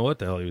 I don't know what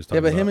the hell he was talking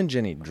about. Yeah, but him and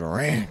Jenny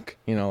drank.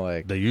 You know,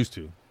 like they used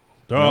to.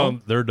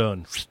 They're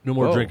done. No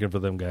more drinking for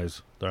them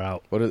guys. They're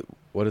out.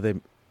 What do they?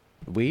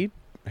 Weed,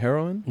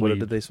 heroin. What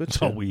did they switch it's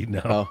to? all weed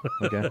now. Oh,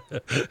 okay.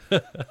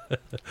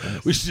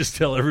 We should just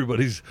tell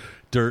everybody's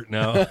dirt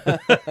now.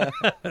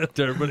 To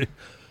everybody.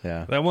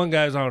 Yeah. That one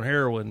guy's on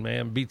heroin,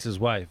 man. Beats his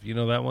wife. You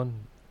know that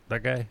one?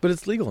 That guy. But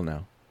it's legal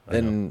now,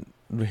 and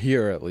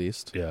here at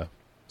least. Yeah.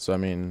 So I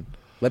mean,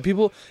 let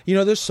people. You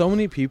know, there's so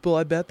many people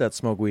I bet that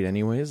smoke weed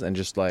anyways, and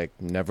just like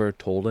never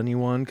told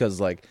anyone because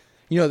like.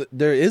 You know,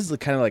 there is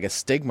kind of like a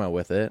stigma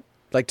with it.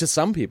 Like to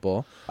some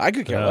people, I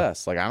could care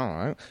less. Like, I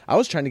don't know. I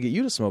was trying to get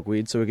you to smoke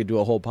weed so we could do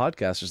a whole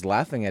podcast just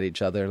laughing at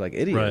each other like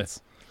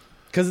idiots.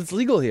 Because it's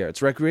legal here.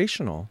 It's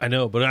recreational. I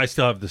know, but I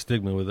still have the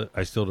stigma with it.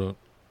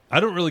 I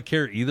don't really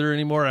care either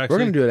anymore, actually. We're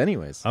going to do it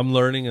anyways. I'm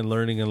learning and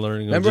learning and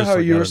learning. Remember how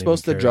you were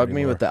supposed to drug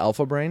me with the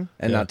Alpha Brain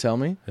and not tell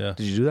me? Yeah.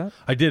 Did you do that?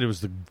 I did. It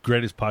was the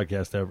greatest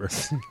podcast ever.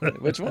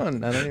 Which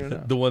one? I don't even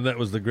know. The one that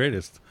was the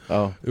greatest.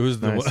 Oh, it was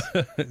the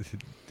one.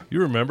 You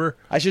remember?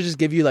 I should just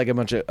give you like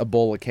a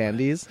bowl of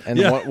candies,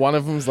 and one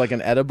of them's like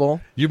an edible.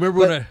 You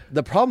remember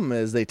the problem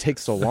is they take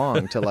so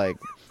long to like.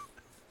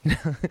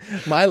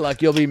 My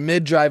luck, you'll be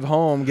mid-drive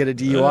home, get a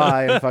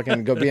DUI, and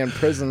fucking go be in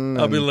prison.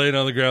 I'll be laying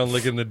on the ground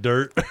licking the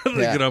dirt,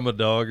 thinking I'm a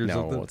dog or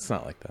something. No, it's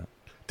not like that.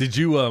 Did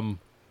you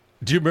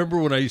Do you remember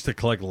when I used to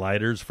collect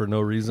lighters for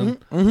no reason?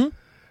 Mm-hmm.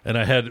 And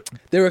I had...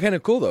 They were kind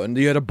of cool, though. And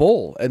you had a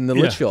bowl in the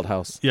Litchfield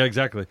house. Yeah,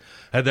 exactly.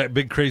 I had that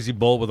big crazy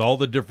bowl with all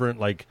the different,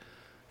 like,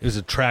 it was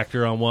a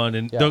tractor on one.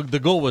 And the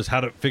goal was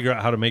how to figure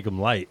out how to make them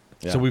light.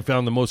 Yeah. So we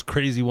found the most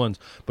crazy ones.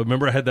 But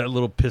remember I had that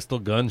little pistol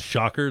gun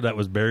shocker that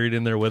was buried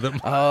in there with him?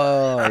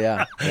 Oh,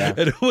 yeah. And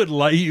it would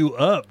light you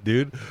up,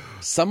 dude.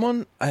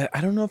 Someone,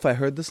 I don't know if I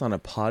heard this on a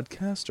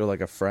podcast or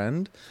like a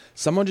friend.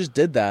 Someone just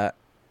did that.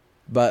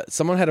 But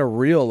someone had a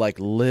real, like,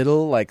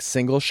 little, like,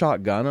 single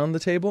shot gun on the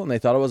table, and they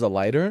thought it was a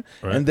lighter,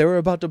 and they were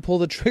about to pull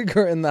the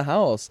trigger in the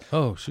house.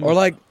 Oh, shoot. Or,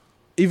 like,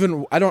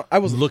 even, I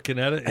was looking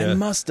at it. Yeah. It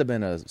must have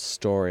been a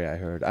story I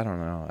heard. I don't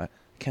know. I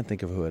can't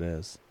think of who it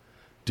is.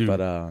 Dude,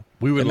 but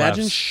we would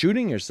imagine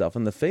shooting yourself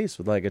in the face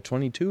with, like, a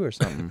 22 or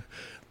something.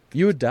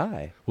 You would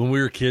die. When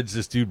we were kids,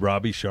 this dude,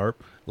 Robbie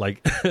Sharp,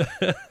 like...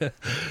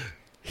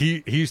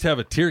 He used to have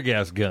a tear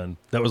gas gun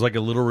that was like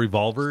a little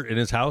revolver in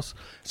his house.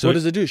 So what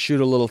does it do?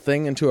 Shoot a little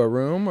thing into a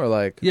room, or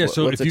like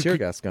so what's a tear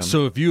gas gun?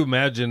 So if you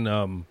imagine,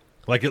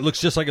 like it looks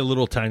just like a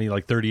little tiny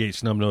like 38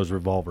 snub nose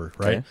revolver,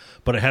 right? Okay.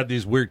 But it had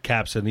these weird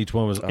caps, and each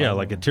one was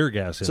like a tear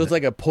gas. So it's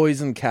like a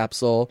poison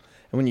capsule,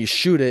 and when you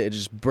shoot it, it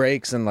just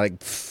breaks and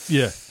like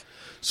yeah.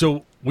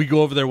 So we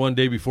go over there one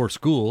day before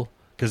school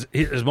because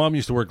his mom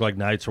used to work like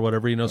nights or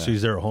whatever, so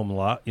he's there at home a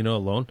lot,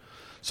 alone.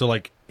 So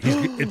like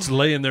it's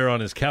laying there on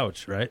his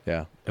couch, right?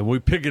 Yeah. And we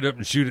pick it up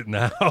and shoot it in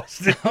the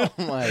house. Oh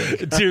my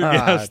god! Tear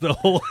gas the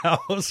whole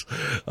house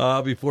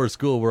before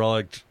school. We're all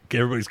like,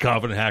 everybody's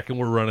coughing and hacking.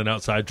 We're running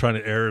outside trying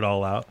to air it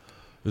all out.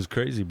 It was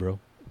crazy, bro.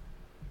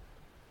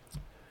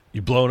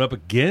 You blowing up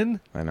again?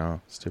 I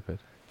know, stupid.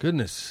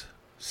 Goodness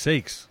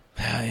sakes!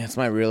 Yeah, it's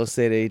my real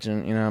estate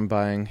agent. I'm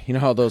buying. You know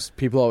how those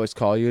people always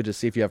call you to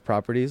see if you have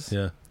properties?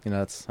 Yeah.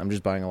 I'm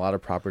just buying a lot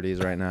of properties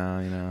right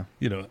now.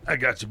 I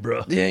got you,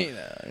 bro.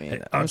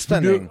 Yeah, I'm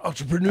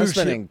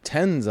spending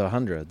tens of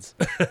hundreds.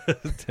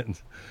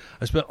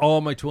 I spent all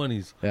my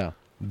 20s. Yeah.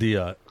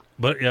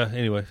 But yeah.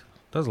 Anyway,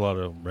 that's a lot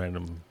of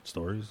random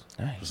stories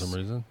for some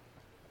reason.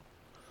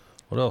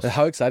 What else?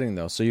 How exciting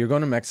though! So you're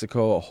going to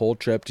Mexico, a whole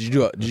trip. Did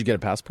you get a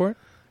passport?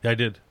 Yeah, I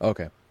did.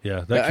 Okay.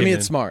 Yeah,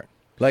 it's smart.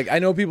 Like, I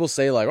know people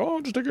say, like,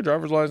 oh, just take your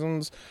driver's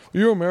license.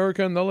 You're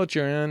American, they'll let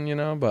you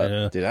in,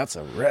 But, dude, that's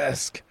a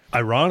risk.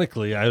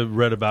 Ironically, I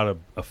read about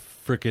a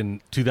freaking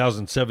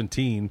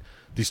 2017,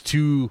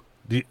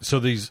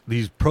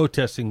 these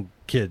protesting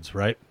kids,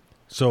 right?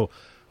 So,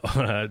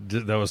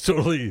 that was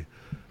totally,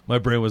 my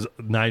brain was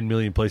 9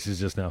 million places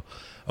just now.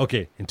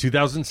 Okay, in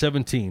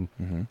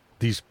 2017,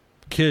 these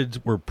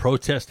kids were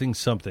protesting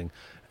something,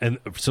 and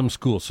some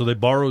school. So they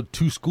borrowed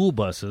 2 school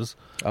buses,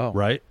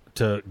 right,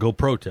 to go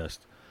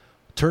protest.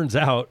 Turns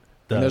out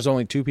and there's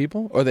only 2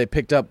 people, or they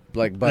picked up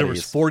like buddies. There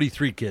was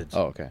 43 kids.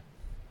 Oh, okay.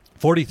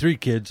 43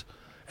 kids,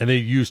 and they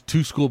used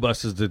 2 school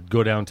buses to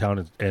go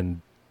downtown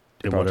and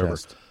whatever.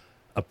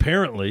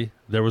 Apparently,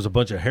 there was a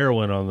bunch of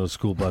heroin on those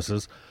school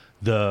buses.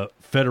 The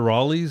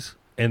federales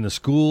and the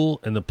school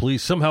and the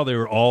police, somehow they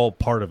were all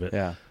part of it.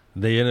 Yeah.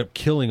 They ended up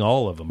killing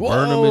all of them. Whoa.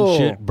 Burned them and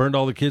shit. Burned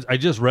all the kids. I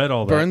just read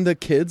all that. Burned the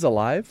kids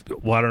alive?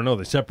 Well, I don't know.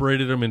 They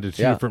separated them into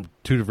two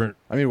different.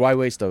 I mean, why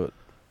waste a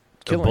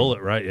killing?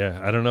 bullet, right? Yeah,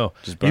 I don't know.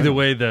 Either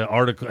way, the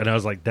article, and I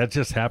was like, that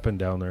just happened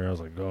down there. I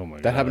was like, oh my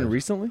god. That happened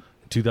recently?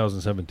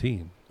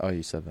 2017. Oh,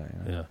 you said that.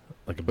 Yeah.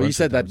 Like a but you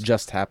said that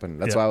just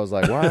happened. That's why I was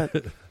like,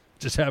 what?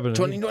 Just happened.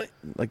 2020?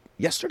 Like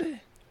yesterday?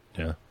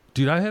 Yeah.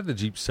 Dude, I had the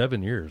Jeep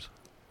 7 years.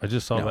 I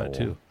just saw that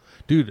too.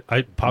 Dude,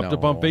 I popped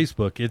up on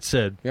Facebook. It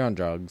said... You're on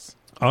drugs.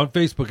 On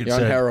Facebook, it You're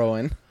said... on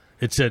heroin.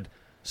 It said,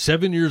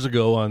 7 years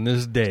ago on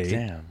this day...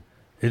 Damn.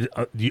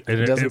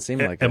 It doesn't seem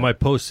like it. And my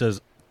post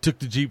says, took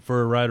the Jeep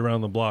for a ride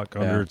around the block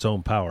under its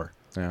own power.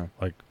 Yeah.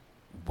 Like,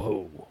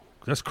 whoa.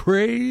 That's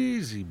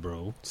crazy,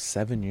 bro.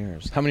 7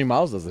 years. How many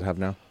miles does it have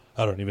now?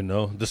 I don't even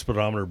know. The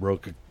speedometer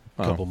broke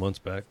a couple months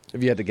back.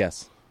 If you had to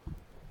guess.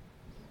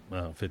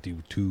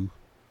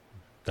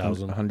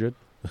 52,000. 100?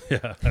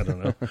 Yeah, I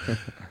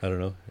don't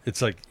know.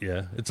 It's like,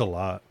 it's a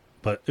lot.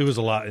 But it was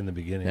a lot in the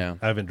beginning. Yeah.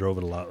 I haven't drove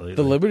it a lot lately.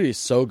 The Liberty is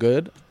so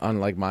good on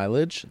like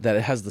mileage that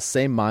it has the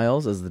same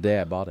miles as the day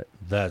I bought it.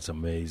 That's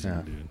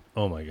amazing, dude.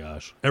 Oh my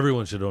gosh.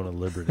 Everyone should own a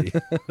Liberty.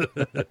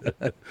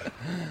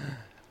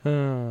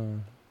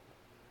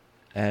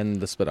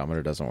 And the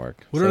speedometer doesn't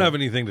work. We don't have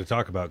anything to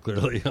talk about,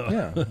 clearly.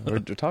 Yeah, we're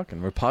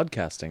talking. We're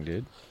podcasting,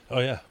 dude. Oh,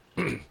 yeah.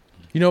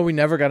 We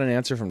never got an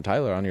answer from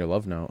Tyler on your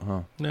love note,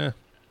 huh? Nah.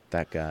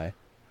 That guy.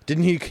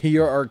 Didn't he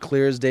hear our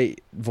clear as day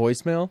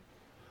voicemail?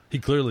 He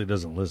clearly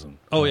doesn't listen.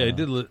 Oh, yeah, he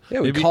did.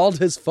 We called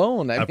his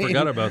phone. I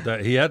forgot about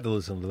that. He had to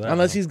listen to that.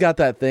 Unless he's got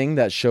that thing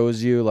that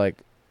shows you, like,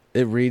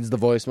 it reads the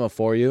voicemail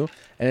for you,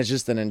 and it's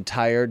just an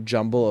entire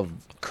jumble of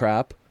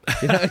crap.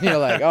 And you're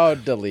like, oh,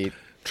 delete.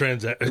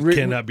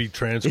 Cannot be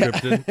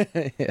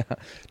transcripted. Yeah.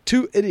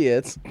 2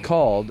 idiots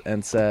called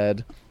and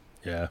said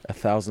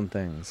 1,000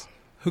 things.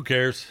 Who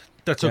cares?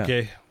 That's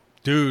okay.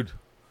 Dude.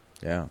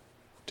 Yeah.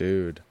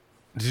 Dude.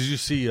 Did you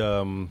see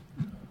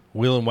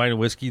Wheel and Wine and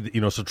Whiskey?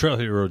 So Trail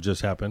Hero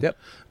just happened. Yep.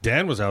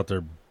 Dan was out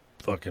there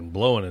fucking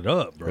blowing it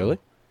up, bro. Really?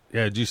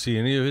 Yeah, did you see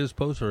any of his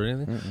posts or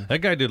anything? Mm-mm. That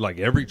guy did like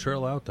every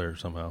trail out there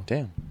somehow.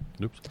 Damn.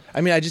 Oops.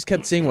 I mean, I just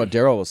kept seeing what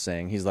Daryl was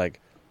saying. He's like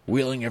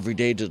wheeling every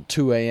day till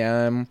 2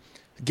 a.m.,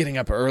 getting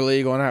up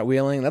early, going out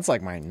wheeling. That's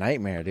like my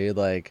nightmare, dude.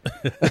 Like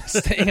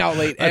staying out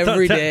late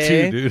every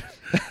day, too,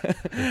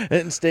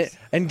 dude.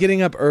 and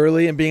getting up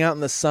early and being out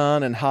in the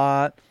sun and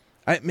hot.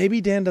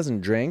 Maybe Dan doesn't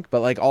drink,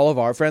 but like all of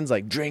our friends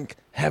like drink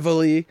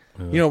heavily,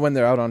 you know, when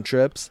they're out on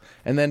trips,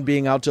 and then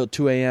being out till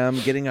 2 a.m.,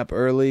 getting up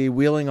early,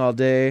 wheeling all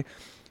day,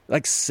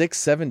 like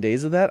 6-7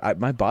 days of that,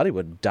 my body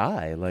would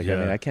die. Like, I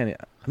mean, I can't.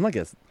 I'm like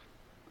it's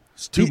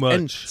too much.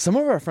 And some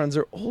of our friends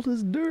are old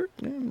as dirt,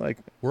 man. Like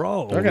we're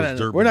all old as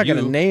dirt. We're not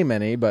gonna name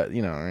any, but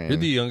you know, I mean, you're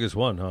the youngest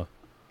one, huh?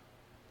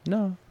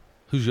 No.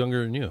 Who's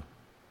younger than you?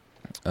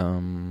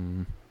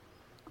 Not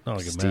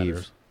like it Steve.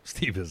 matters.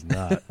 Steve is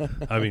not.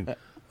 I mean,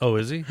 oh,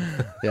 is he?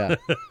 Yeah.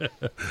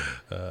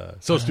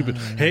 So stupid.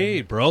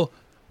 Hey, bro.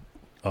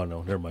 Oh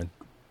no, never mind.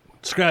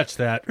 Scratch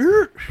that.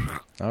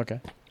 Okay.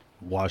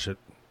 Wash it.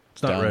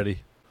 It's not Done. ready.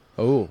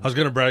 Oh. I was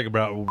gonna brag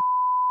about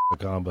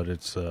but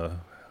it's. Oh,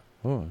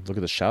 look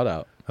at the shout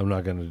out. I'm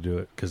not gonna do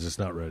it because it's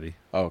not ready.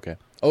 Oh, okay.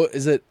 Oh,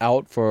 is it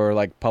out for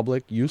like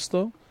public use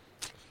though?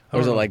 Or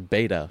is it like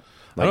beta?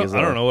 Like,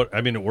 I don't know what. I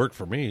mean, it worked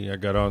for me. I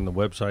got on the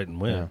website and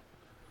went. Yeah.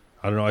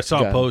 I don't know. I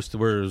saw a post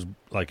where it was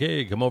like,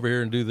 "Hey, come over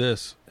here and do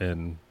this,"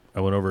 and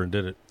I went over and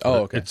did it. Oh,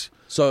 But okay. It's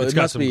it got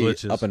must some be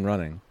glitches. up and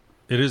running,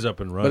 It is up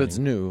and running, but it's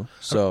new.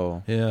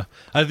 So yeah.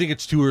 I think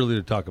it's too early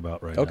to talk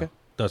about right Okay. now.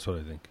 That's what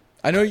I think.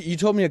 I know you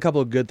told me a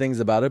couple of good things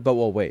about it, but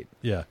we'll wait.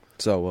 Yeah.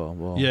 So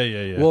we'll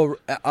Yeah. Well,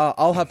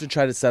 I'll have to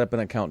try to set up an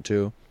account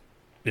too,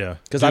 Yeah.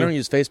 because I don't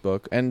use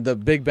Facebook, and the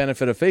big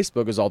benefit of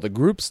Facebook is all the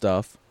group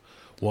stuff.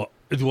 Well,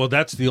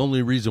 that's the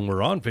only reason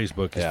we're on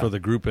Facebook is Yeah. for the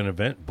group and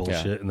event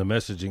bullshit and the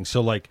messaging.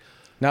 So, like,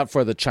 Not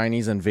for the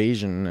Chinese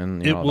invasion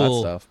and it all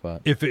will, that stuff,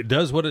 but if it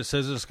does what it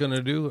says it's going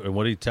to do and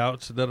what he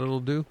touts that it'll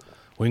do,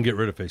 we can get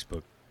rid of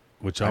Facebook,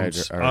 which I'm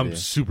already-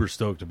 super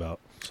stoked about.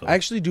 So, I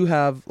actually do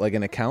have like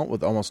an account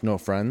with almost no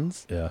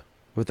friends yeah.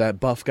 with that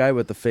buff guy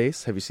with the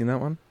face. Have you seen that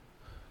one?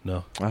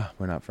 No.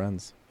 We're not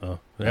friends. Oh.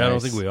 Yeah, I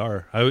don't think we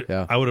are. I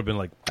would have been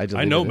like, I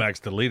I know deleted it. Max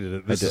deleted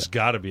it. This did. has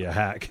got to be a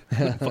hack.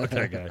 Fuck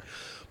that guy.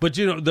 But,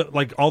 you know,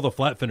 like all the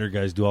flat fender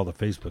guys do all the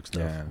Facebook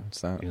stuff. Yeah,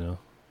 it's not. You know?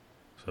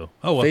 So,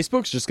 oh, well.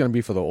 Facebook's just going to be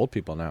for the old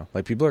people now.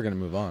 Like people are going to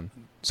move on.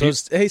 So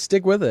hey,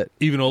 stick with it.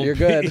 Even old, You're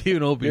good.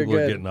 even old You're people are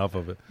good. getting off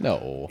of it.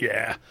 No,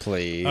 Yeah.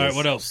 please. All right,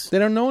 what else? They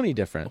don't know any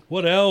different.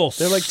 What else?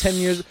 They're like 10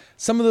 years.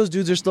 Some of those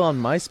dudes are still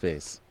on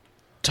MySpace.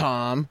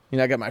 Tom, you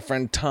know, I got my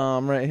friend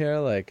Tom right here.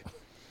 Like,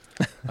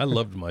 I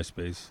loved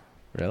MySpace.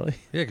 really?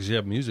 Yeah, because you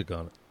have music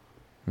on it.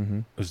 Mm-hmm.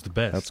 It was the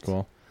best. That's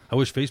cool. I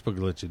wish Facebook would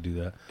let you do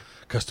that.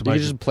 You Customize. can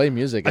just play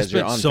music I as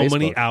you're spent on so Facebook.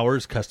 many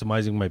hours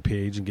customizing my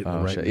page and getting the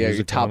Oh, right shit. music Yeah,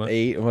 your top on it.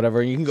 8 or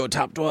whatever. You can go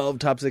top 12,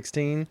 top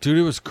 16. Dude,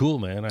 it was cool,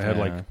 man. I had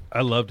Yeah.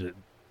 I loved it.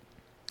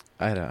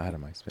 I had a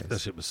MySpace. That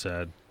shit was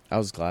sad. I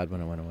was glad when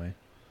it went away.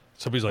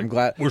 Somebody's like, I'm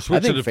glad. we're I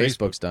switching think to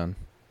Facebook's Facebook. done.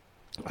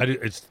 I think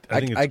it's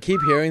I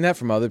keep hearing that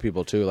from other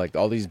people too. Like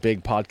all these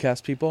big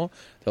podcast people,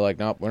 they're like,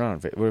 "Nope, we're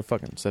not on. We're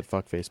fucking said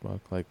fuck Facebook."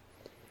 Like,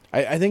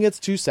 I think it's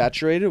too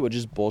saturated with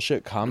just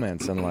bullshit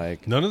comments and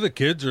like none of the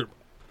kids are.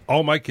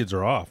 All my kids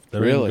are off. They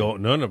don't Really? even go,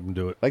 none of them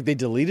do it. they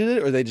deleted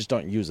it or they just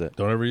don't use it.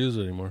 Don't ever use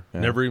it anymore.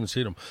 Yeah. Never even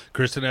seen them.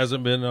 Kristen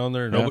hasn't been on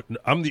there. Yeah.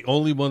 I'm the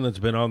only one that's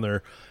been on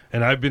there,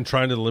 and I've been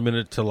trying to limit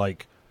it to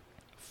like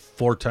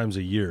 4 times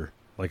a year.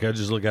 Like I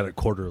just look at it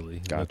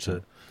quarterly. Gotcha. That's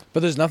it. But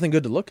there's nothing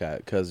good to look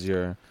at because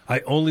you're. I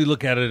only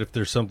look at it if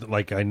there's something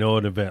like I know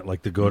an event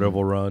like the Go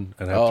Devil Run,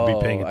 and I have to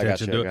be paying I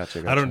attention gotcha, to it. gotcha,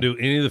 I don't gotcha. do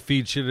any of the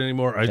feed shit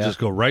anymore. I Yeah. just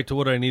go right to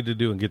what I need to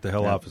do and get the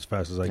hell Yeah. off as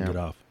fast as I can Yeah. get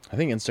off. I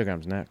think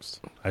Instagram's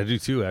next. I do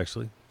too,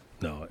 actually.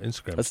 No,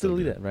 Instagram. Let's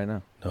delete it right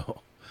now.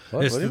 No.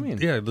 What? It's What do you mean?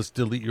 Yeah, let's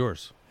delete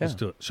yours. Let's Yeah.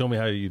 do it. Show me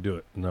how you do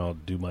it, and I'll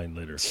do mine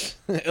later.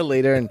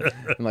 Later in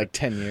like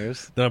 10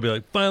 years. Then I'll be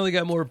like, finally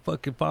got more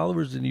fucking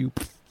followers than you.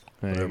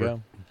 There Whatever. you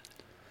go.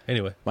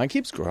 Anyway, Mine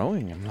keeps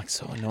growing. I'm like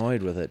so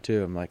annoyed with it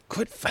too. I'm like,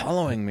 quit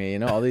following me. You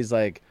know, all these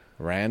like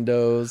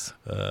randos.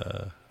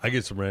 I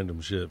get some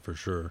random shit for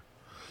sure.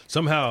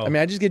 Somehow, I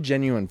mean, I just get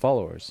genuine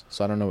followers,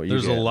 so I don't know what you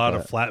there's get. a lot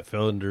of but- flat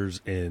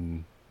fenders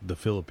in the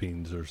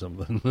Philippines or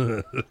something.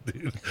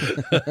 Dude.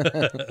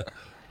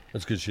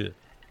 That's good shit.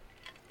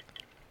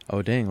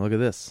 Oh dang! Look at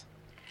this.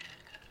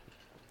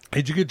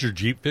 Hey, did you get your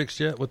Jeep fixed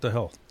yet? What the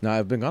hell? No,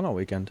 I've been gone all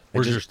weekend.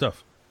 Where's your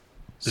stuff?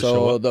 Just show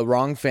So up? the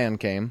wrong fan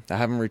came. I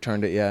haven't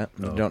returned it yet.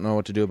 Oh. Don't know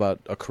what to do about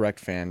a correct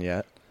fan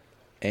yet.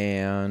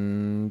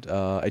 And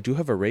I do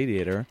have a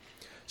radiator.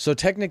 So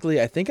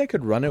technically, I think I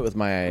could run it with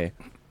my.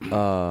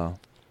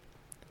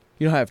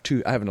 You know,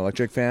 I have an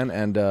electric fan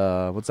and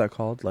what's that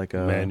called? Like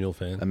a Manual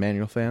fan. A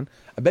manual fan.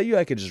 I bet you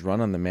I could just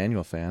run on the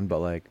manual fan, but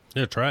like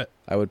Yeah, try it.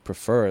 I would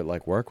prefer it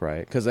like work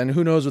right. Because then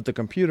who knows with the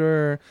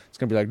computer, it's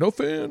gonna be like no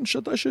fan,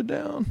 shut that shit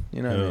down.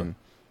 You know what I Yeah. mean,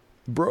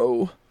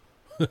 bro?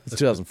 It's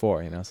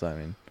 2004, you know. So I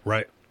mean,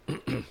 Right.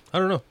 I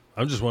don't know.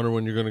 I'm just wondering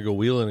when you're going to go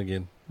wheeling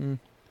again.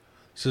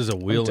 This is a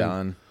I'm wheeling.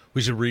 done.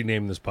 We should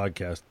rename this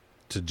podcast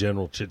to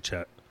General Chit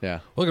Chat. Yeah,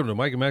 Welcome to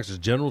Mike and Max's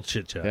General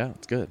Chit Chat. yeah,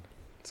 it's good.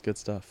 It's good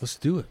stuff. Let's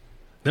do it.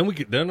 Then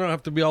then I don't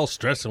have to be all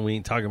stressed and we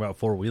ain't talking about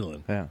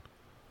four-wheeling. Yeah.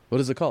 What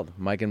is it called?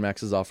 Mike and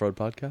Max's Off-Road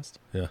Podcast?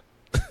 Yeah.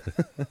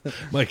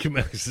 Mike and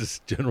Max's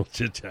general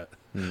chit-chat.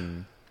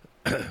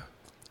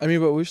 I mean,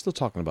 but we're still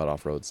talking about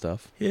off-road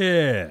stuff.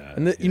 Yeah.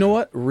 And you know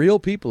what? Real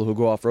people who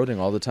go off-roading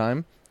all the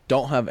time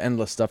don't have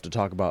endless stuff to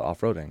talk about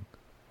off-roading.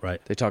 Right.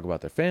 They talk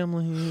about their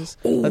families.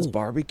 Oh. Let's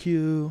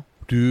barbecue.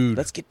 Dude.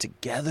 Let's get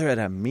together at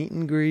a meet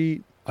and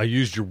greet. I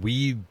used your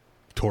weed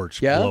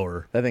torch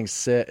blower. That thing's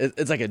sick.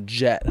 It's like a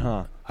jet,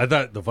 huh? I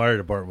thought the fire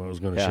department was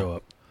going to show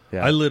up.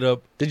 Yeah. I lit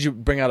up. Did you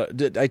bring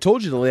out I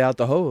told you to lay out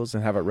the hose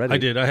and have it ready. I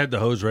did. I had the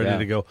hose ready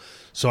to go.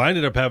 So I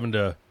ended up having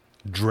to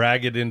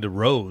drag it into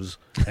Rose.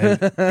 And,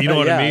 you know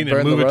what I mean?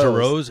 And move it to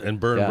Rose and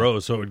burn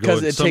Rose. So it would go.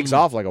 Because it takes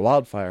off like a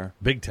wildfire.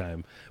 Big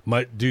time.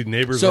 My dude,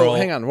 neighbors are So all...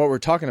 hang on, what we're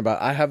talking about,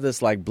 I have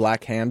this like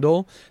black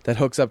handle that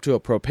hooks up to a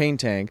propane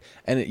tank,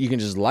 and you can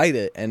just light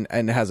it, and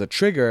it has a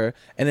trigger,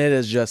 and it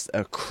is just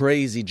a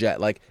crazy jet.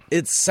 Like,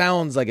 it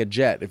sounds like a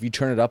jet if you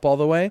turn it up all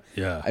the way.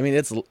 Yeah. I mean,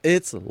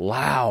 it's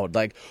loud.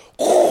 Like...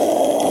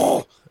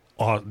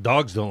 Oh,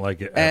 dogs don't like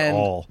it at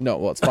all. No,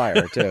 well, it's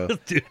fire too.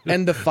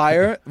 And the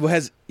fire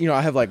has, I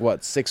have like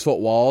 6-foot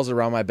walls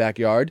around my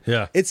backyard.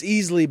 Yeah. It's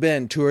easily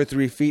been 2 or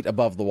 3 feet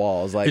above the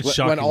walls. Like It's when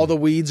shocking. all the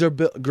weeds are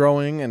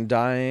growing and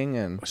dying,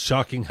 and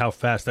Shocking how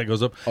fast that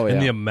goes up. Oh, And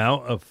yeah. the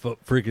amount of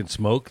freaking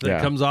smoke that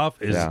comes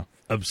off is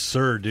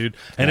absurd, dude.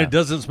 And it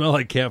doesn't smell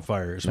like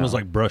campfire. It smells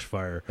like brush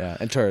fire. yeah,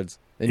 and turds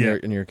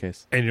in your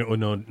case. And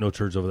no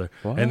turds over there.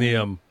 What? And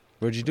the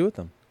What'd you do with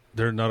them?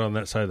 they're not on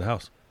that side of the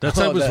house. That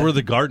side was that- where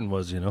the garden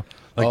was,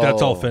 Like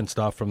that's all fenced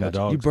off from the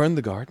dogs. You burned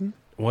the garden?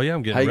 Well, yeah, I'm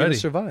How getting you gonna ready.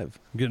 survive?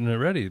 I'm getting it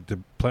ready to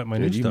plant my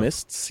Dude, new you stuff.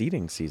 missed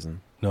seeding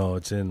season. No,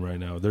 it's in right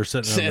now. They're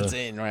setting on It's the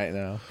in right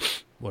now.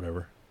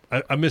 whatever.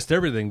 I missed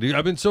everything, dude.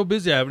 I've been so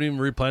busy I haven't even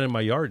replanted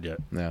my yard yet.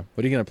 Yeah.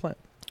 What are you gonna plant?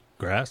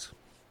 Grass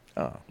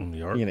Oh, in the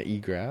yard. you gonna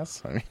eat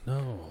grass? I mean,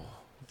 No,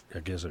 I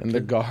guess I in the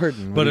could.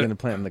 garden. But What are you gonna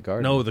plant in the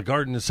garden? No, the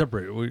garden is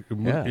separate.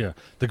 Yeah.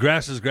 The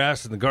grass is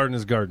grass and the garden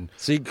is garden.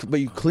 So, but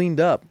you cleaned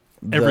up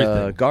the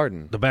Everything.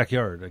 garden. The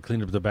backyard. I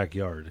cleaned up the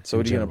backyard. So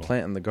what are you going gonna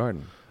plant in the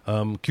garden?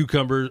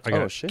 Cucumbers. I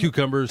got shit.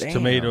 cucumbers, Damn.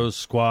 tomatoes,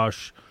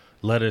 squash,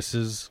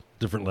 lettuces,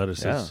 different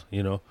lettuces.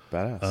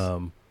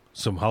 Badass.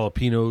 Some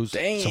jalapenos,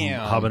 some Damn.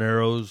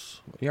 habaneros.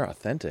 You're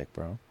authentic,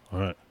 bro. All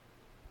right,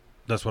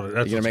 that's what.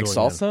 That's You gonna make what's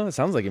going salsa? It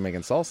sounds like you're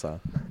making salsa.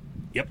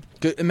 Yep.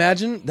 Good.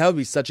 Imagine that would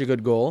be such a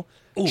good goal.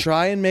 Ooh.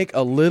 Try and make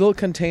a little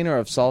container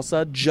of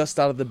salsa just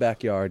out of the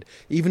backyard,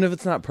 even if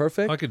it's not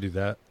perfect. I could do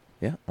that.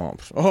 Yeah.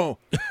 Oh,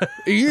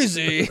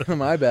 easy.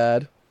 My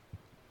bad.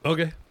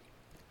 Okay,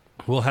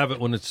 we'll have it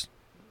when it's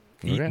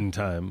Okay. eating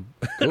time.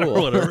 Cool.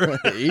 Or whatever.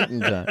 Eating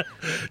time.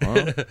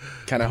 Well,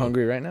 kind of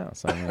hungry right now.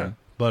 So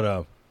But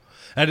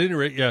at any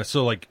rate, yeah.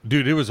 So like,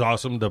 dude, it was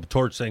awesome. The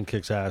torch thing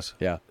kicks ass.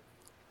 yeah.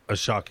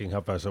 Shocking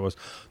how fast that was.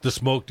 The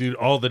smoke, dude.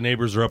 All the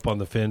neighbors are up on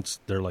the fence.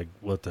 They're like,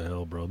 "What the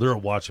hell, bro?" They're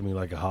watching me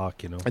like a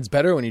hawk. It's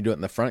better when you do it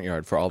in the front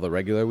yard for all the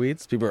regular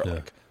weeds. People are Yeah.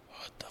 like,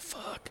 "What the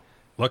fuck?"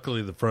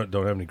 Luckily, the front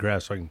don't have any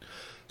grass, so I can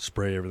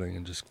spray everything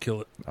and just kill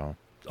it. Oh,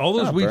 All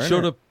those Ah, weeds burn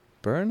showed it. up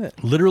burn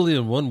it. literally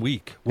in 1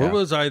 week. Where Yeah.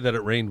 was I that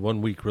it rained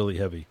 1 week really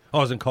heavy? Oh,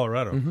 I was in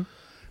Colorado,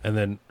 and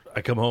then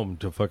I come home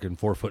to fucking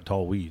 4-foot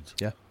tall weeds.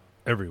 Yeah.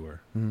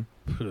 Everywhere.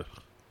 I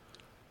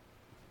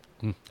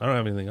don't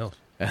have anything else.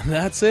 And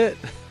that's it.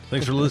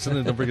 Thanks for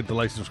listening. Don't forget to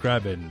like,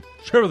 subscribe, and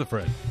share with a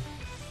friend.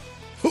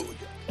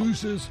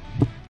 Deuces.